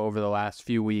show over the last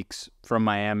few weeks from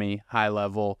Miami, high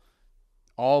level,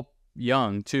 all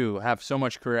young too, have so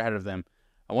much career ahead of them.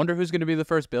 I wonder who's going to be the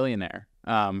first billionaire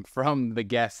from the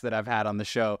guests that I've had on the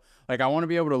show. Like, I want to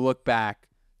be able to look back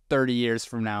 30 years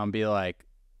from now and be like,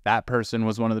 that person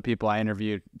was one of the people I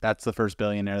interviewed. That's the first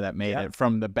billionaire that made it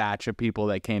from the batch of people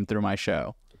that came through my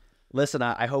show. Listen,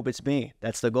 I hope it's me.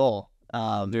 That's the goal.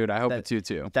 Dude, I hope it's you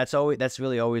too. That's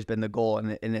really always been the goal.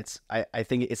 And it's, I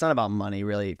think it's not about money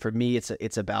really. For me,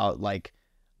 it's about like,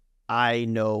 I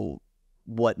know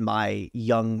what my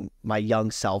young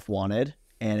self wanted.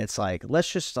 And it's like,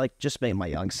 let's just make my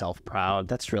young self proud.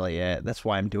 That's really it. That's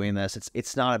why I'm doing this.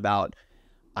 It's not about,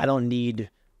 I don't need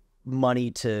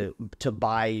money to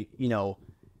buy,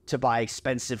 to buy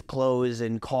expensive clothes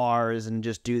and cars and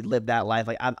just live that life.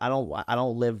 Like I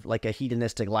don't live like a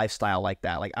hedonistic lifestyle like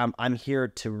that. Like I'm here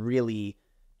to really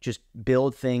just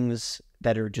build things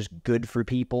that are just good for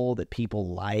people, that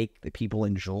people like, that people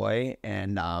enjoy.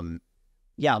 And my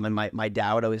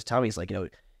dad would always tell me, he's like,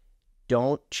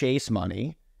 don't chase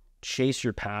money, chase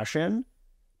your passion.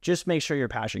 Just make sure your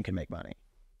passion can make money.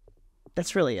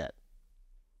 That's really it.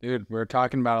 Dude, we're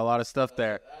talking about a lot of stuff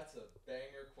there. That's a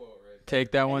banger quote right there.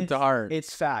 Take that one to heart.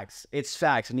 It's facts. It's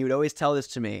facts. And you would always tell this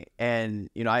to me. And,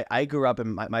 I grew up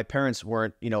and my parents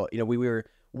weren't, we were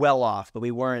well off, but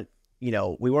we weren't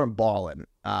balling.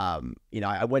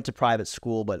 I went to private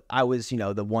school, but I was,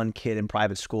 the one kid in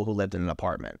private school who lived in an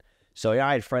apartment. So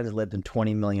I had friends that lived in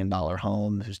 $20 million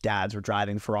homes whose dads were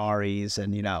driving Ferraris.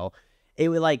 And, it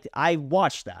was like, I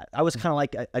watched that. I was kind of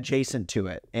like adjacent to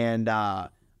it. And,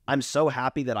 I'm so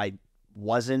happy that I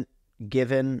wasn't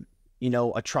given,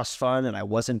 a trust fund and I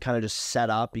wasn't kind of just set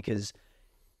up because,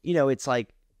 it's like,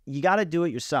 you got to do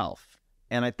it yourself.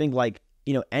 And I think like,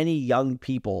 any young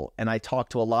people, and I talk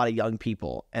to a lot of young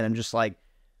people and I'm just like,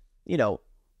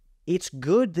 it's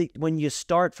good that when you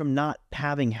start from not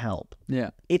having help,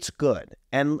 it's good.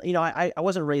 And, I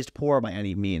wasn't raised poor by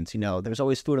any means, there's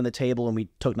always food on the table and we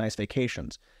took nice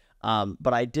vacations.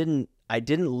 But I didn't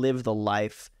live the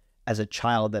life as a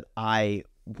child that I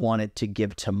wanted to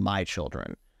give to my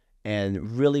children.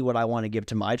 And really what I want to give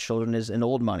to my children is an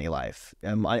old money life,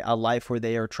 a life where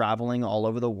they are traveling all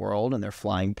over the world and they're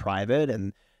flying private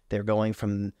and they're going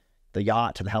from the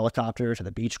yacht to the helicopter to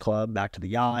the beach club, back to the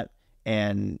yacht.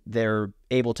 And they're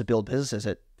able to build businesses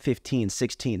at 15,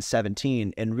 16,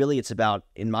 17. And really it's about,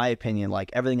 in my opinion, like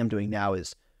everything I'm doing now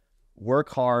is work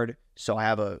hard. So I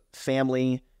have a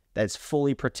family that's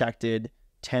fully protected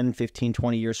 10, 15,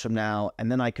 20 years from now,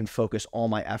 and then I can focus all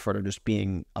my effort on just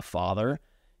being a father.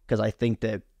 Because I think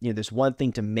that, there's one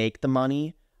thing to make the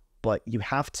money, but you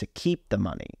have to keep the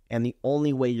money. And the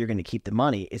only way you're going to keep the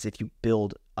money is if you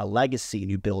build a legacy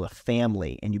and you build a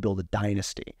family and you build a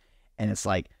dynasty. And it's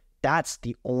like, that's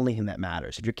the only thing that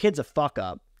matters. If your kid's a fuck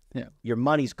up, your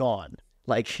money's gone.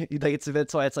 Like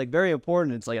it's why it's like very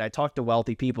important. It's like, I talk to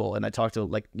wealthy people and I talk to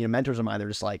like, mentors of mine, they're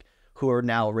just like, who are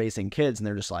now raising kids. And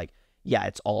they're just like, yeah,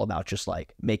 it's all about just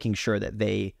like making sure that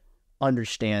they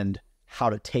understand how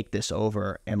to take this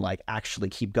over and like actually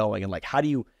keep going. And like, how do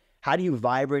you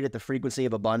vibrate at the frequency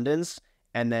of abundance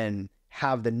and then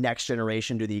have the next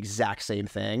generation do the exact same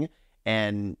thing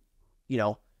and,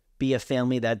 be a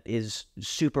family that is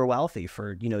super wealthy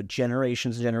for,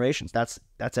 generations and generations. That's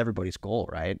everybody's goal,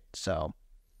 right? So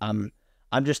I'm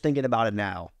just thinking about it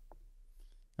now.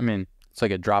 I mean, it's like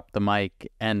a drop the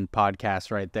mic end podcast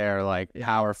right there, like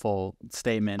powerful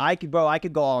statement. I could go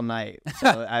all night.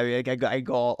 So, I mean, I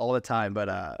go all the time, but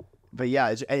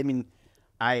yeah,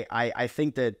 I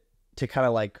think that to kind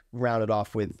of like round it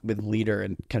off with leader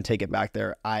and kind of take it back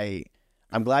there,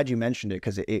 I'm glad you mentioned it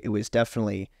because it was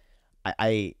definitely,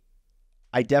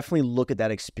 I definitely look at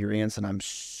that experience and I'm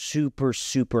super,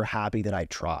 super happy that I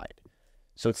tried.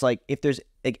 So it's like, if there's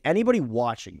like anybody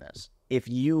watching this, if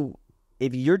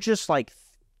you're just like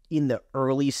in the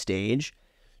early stage,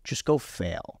 just go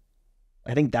fail.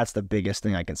 I think that's the biggest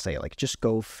thing I can say. Like, just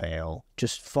go fail.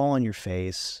 Just fall on your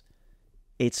face.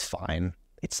 It's fine.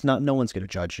 It's not, no one's going to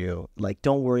judge you. Like,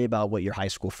 don't worry about what your high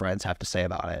school friends have to say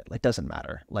about it. Like, doesn't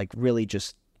matter. Like, really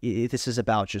just, this is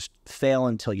about just fail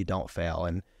until you don't fail.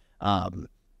 And,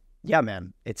 yeah,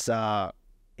 man, it's been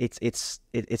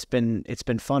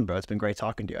fun, bro. It's been great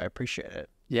talking to you. I appreciate it.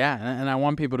 Yeah, and I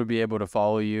want people to be able to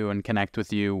follow you and connect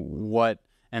with you.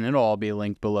 And it'll all be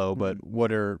linked below, but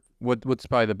what's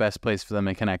probably the best place for them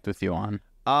to connect with you on?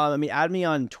 I mean, add me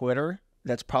on Twitter.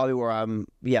 That's probably where I'm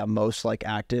most like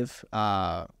active.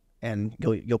 And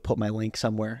you'll put my link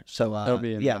somewhere. So It'll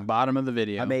be in the bottom of the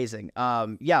video. Amazing.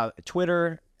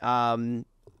 Twitter,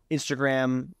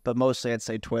 Instagram, but mostly I'd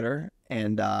say Twitter.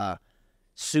 And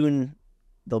soon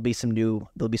there'll be some new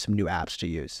apps to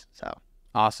use. So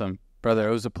awesome, brother.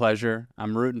 It was a pleasure.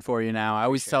 I'm rooting for you now. I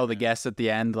always tell the guests at the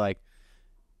end, like,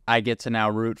 I get to now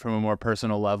root from a more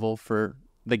personal level for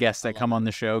the guests that come on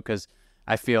the show, because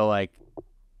I feel like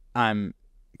I'm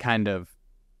kind of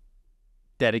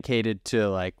dedicated to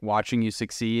like watching you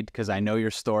succeed, because I know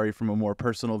your story from a more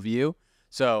personal view.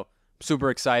 So super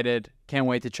excited. Can't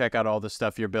wait to check out all the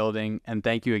stuff you're building. And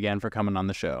thank you again for coming on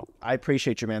the show. I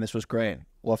appreciate you, man. This was great.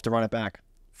 We'll have to run it back.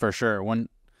 For sure.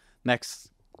 Next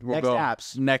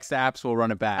apps, we'll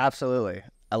run it back. Absolutely.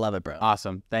 I love it, bro.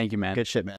 Awesome. Thank you, man. Good shit, man.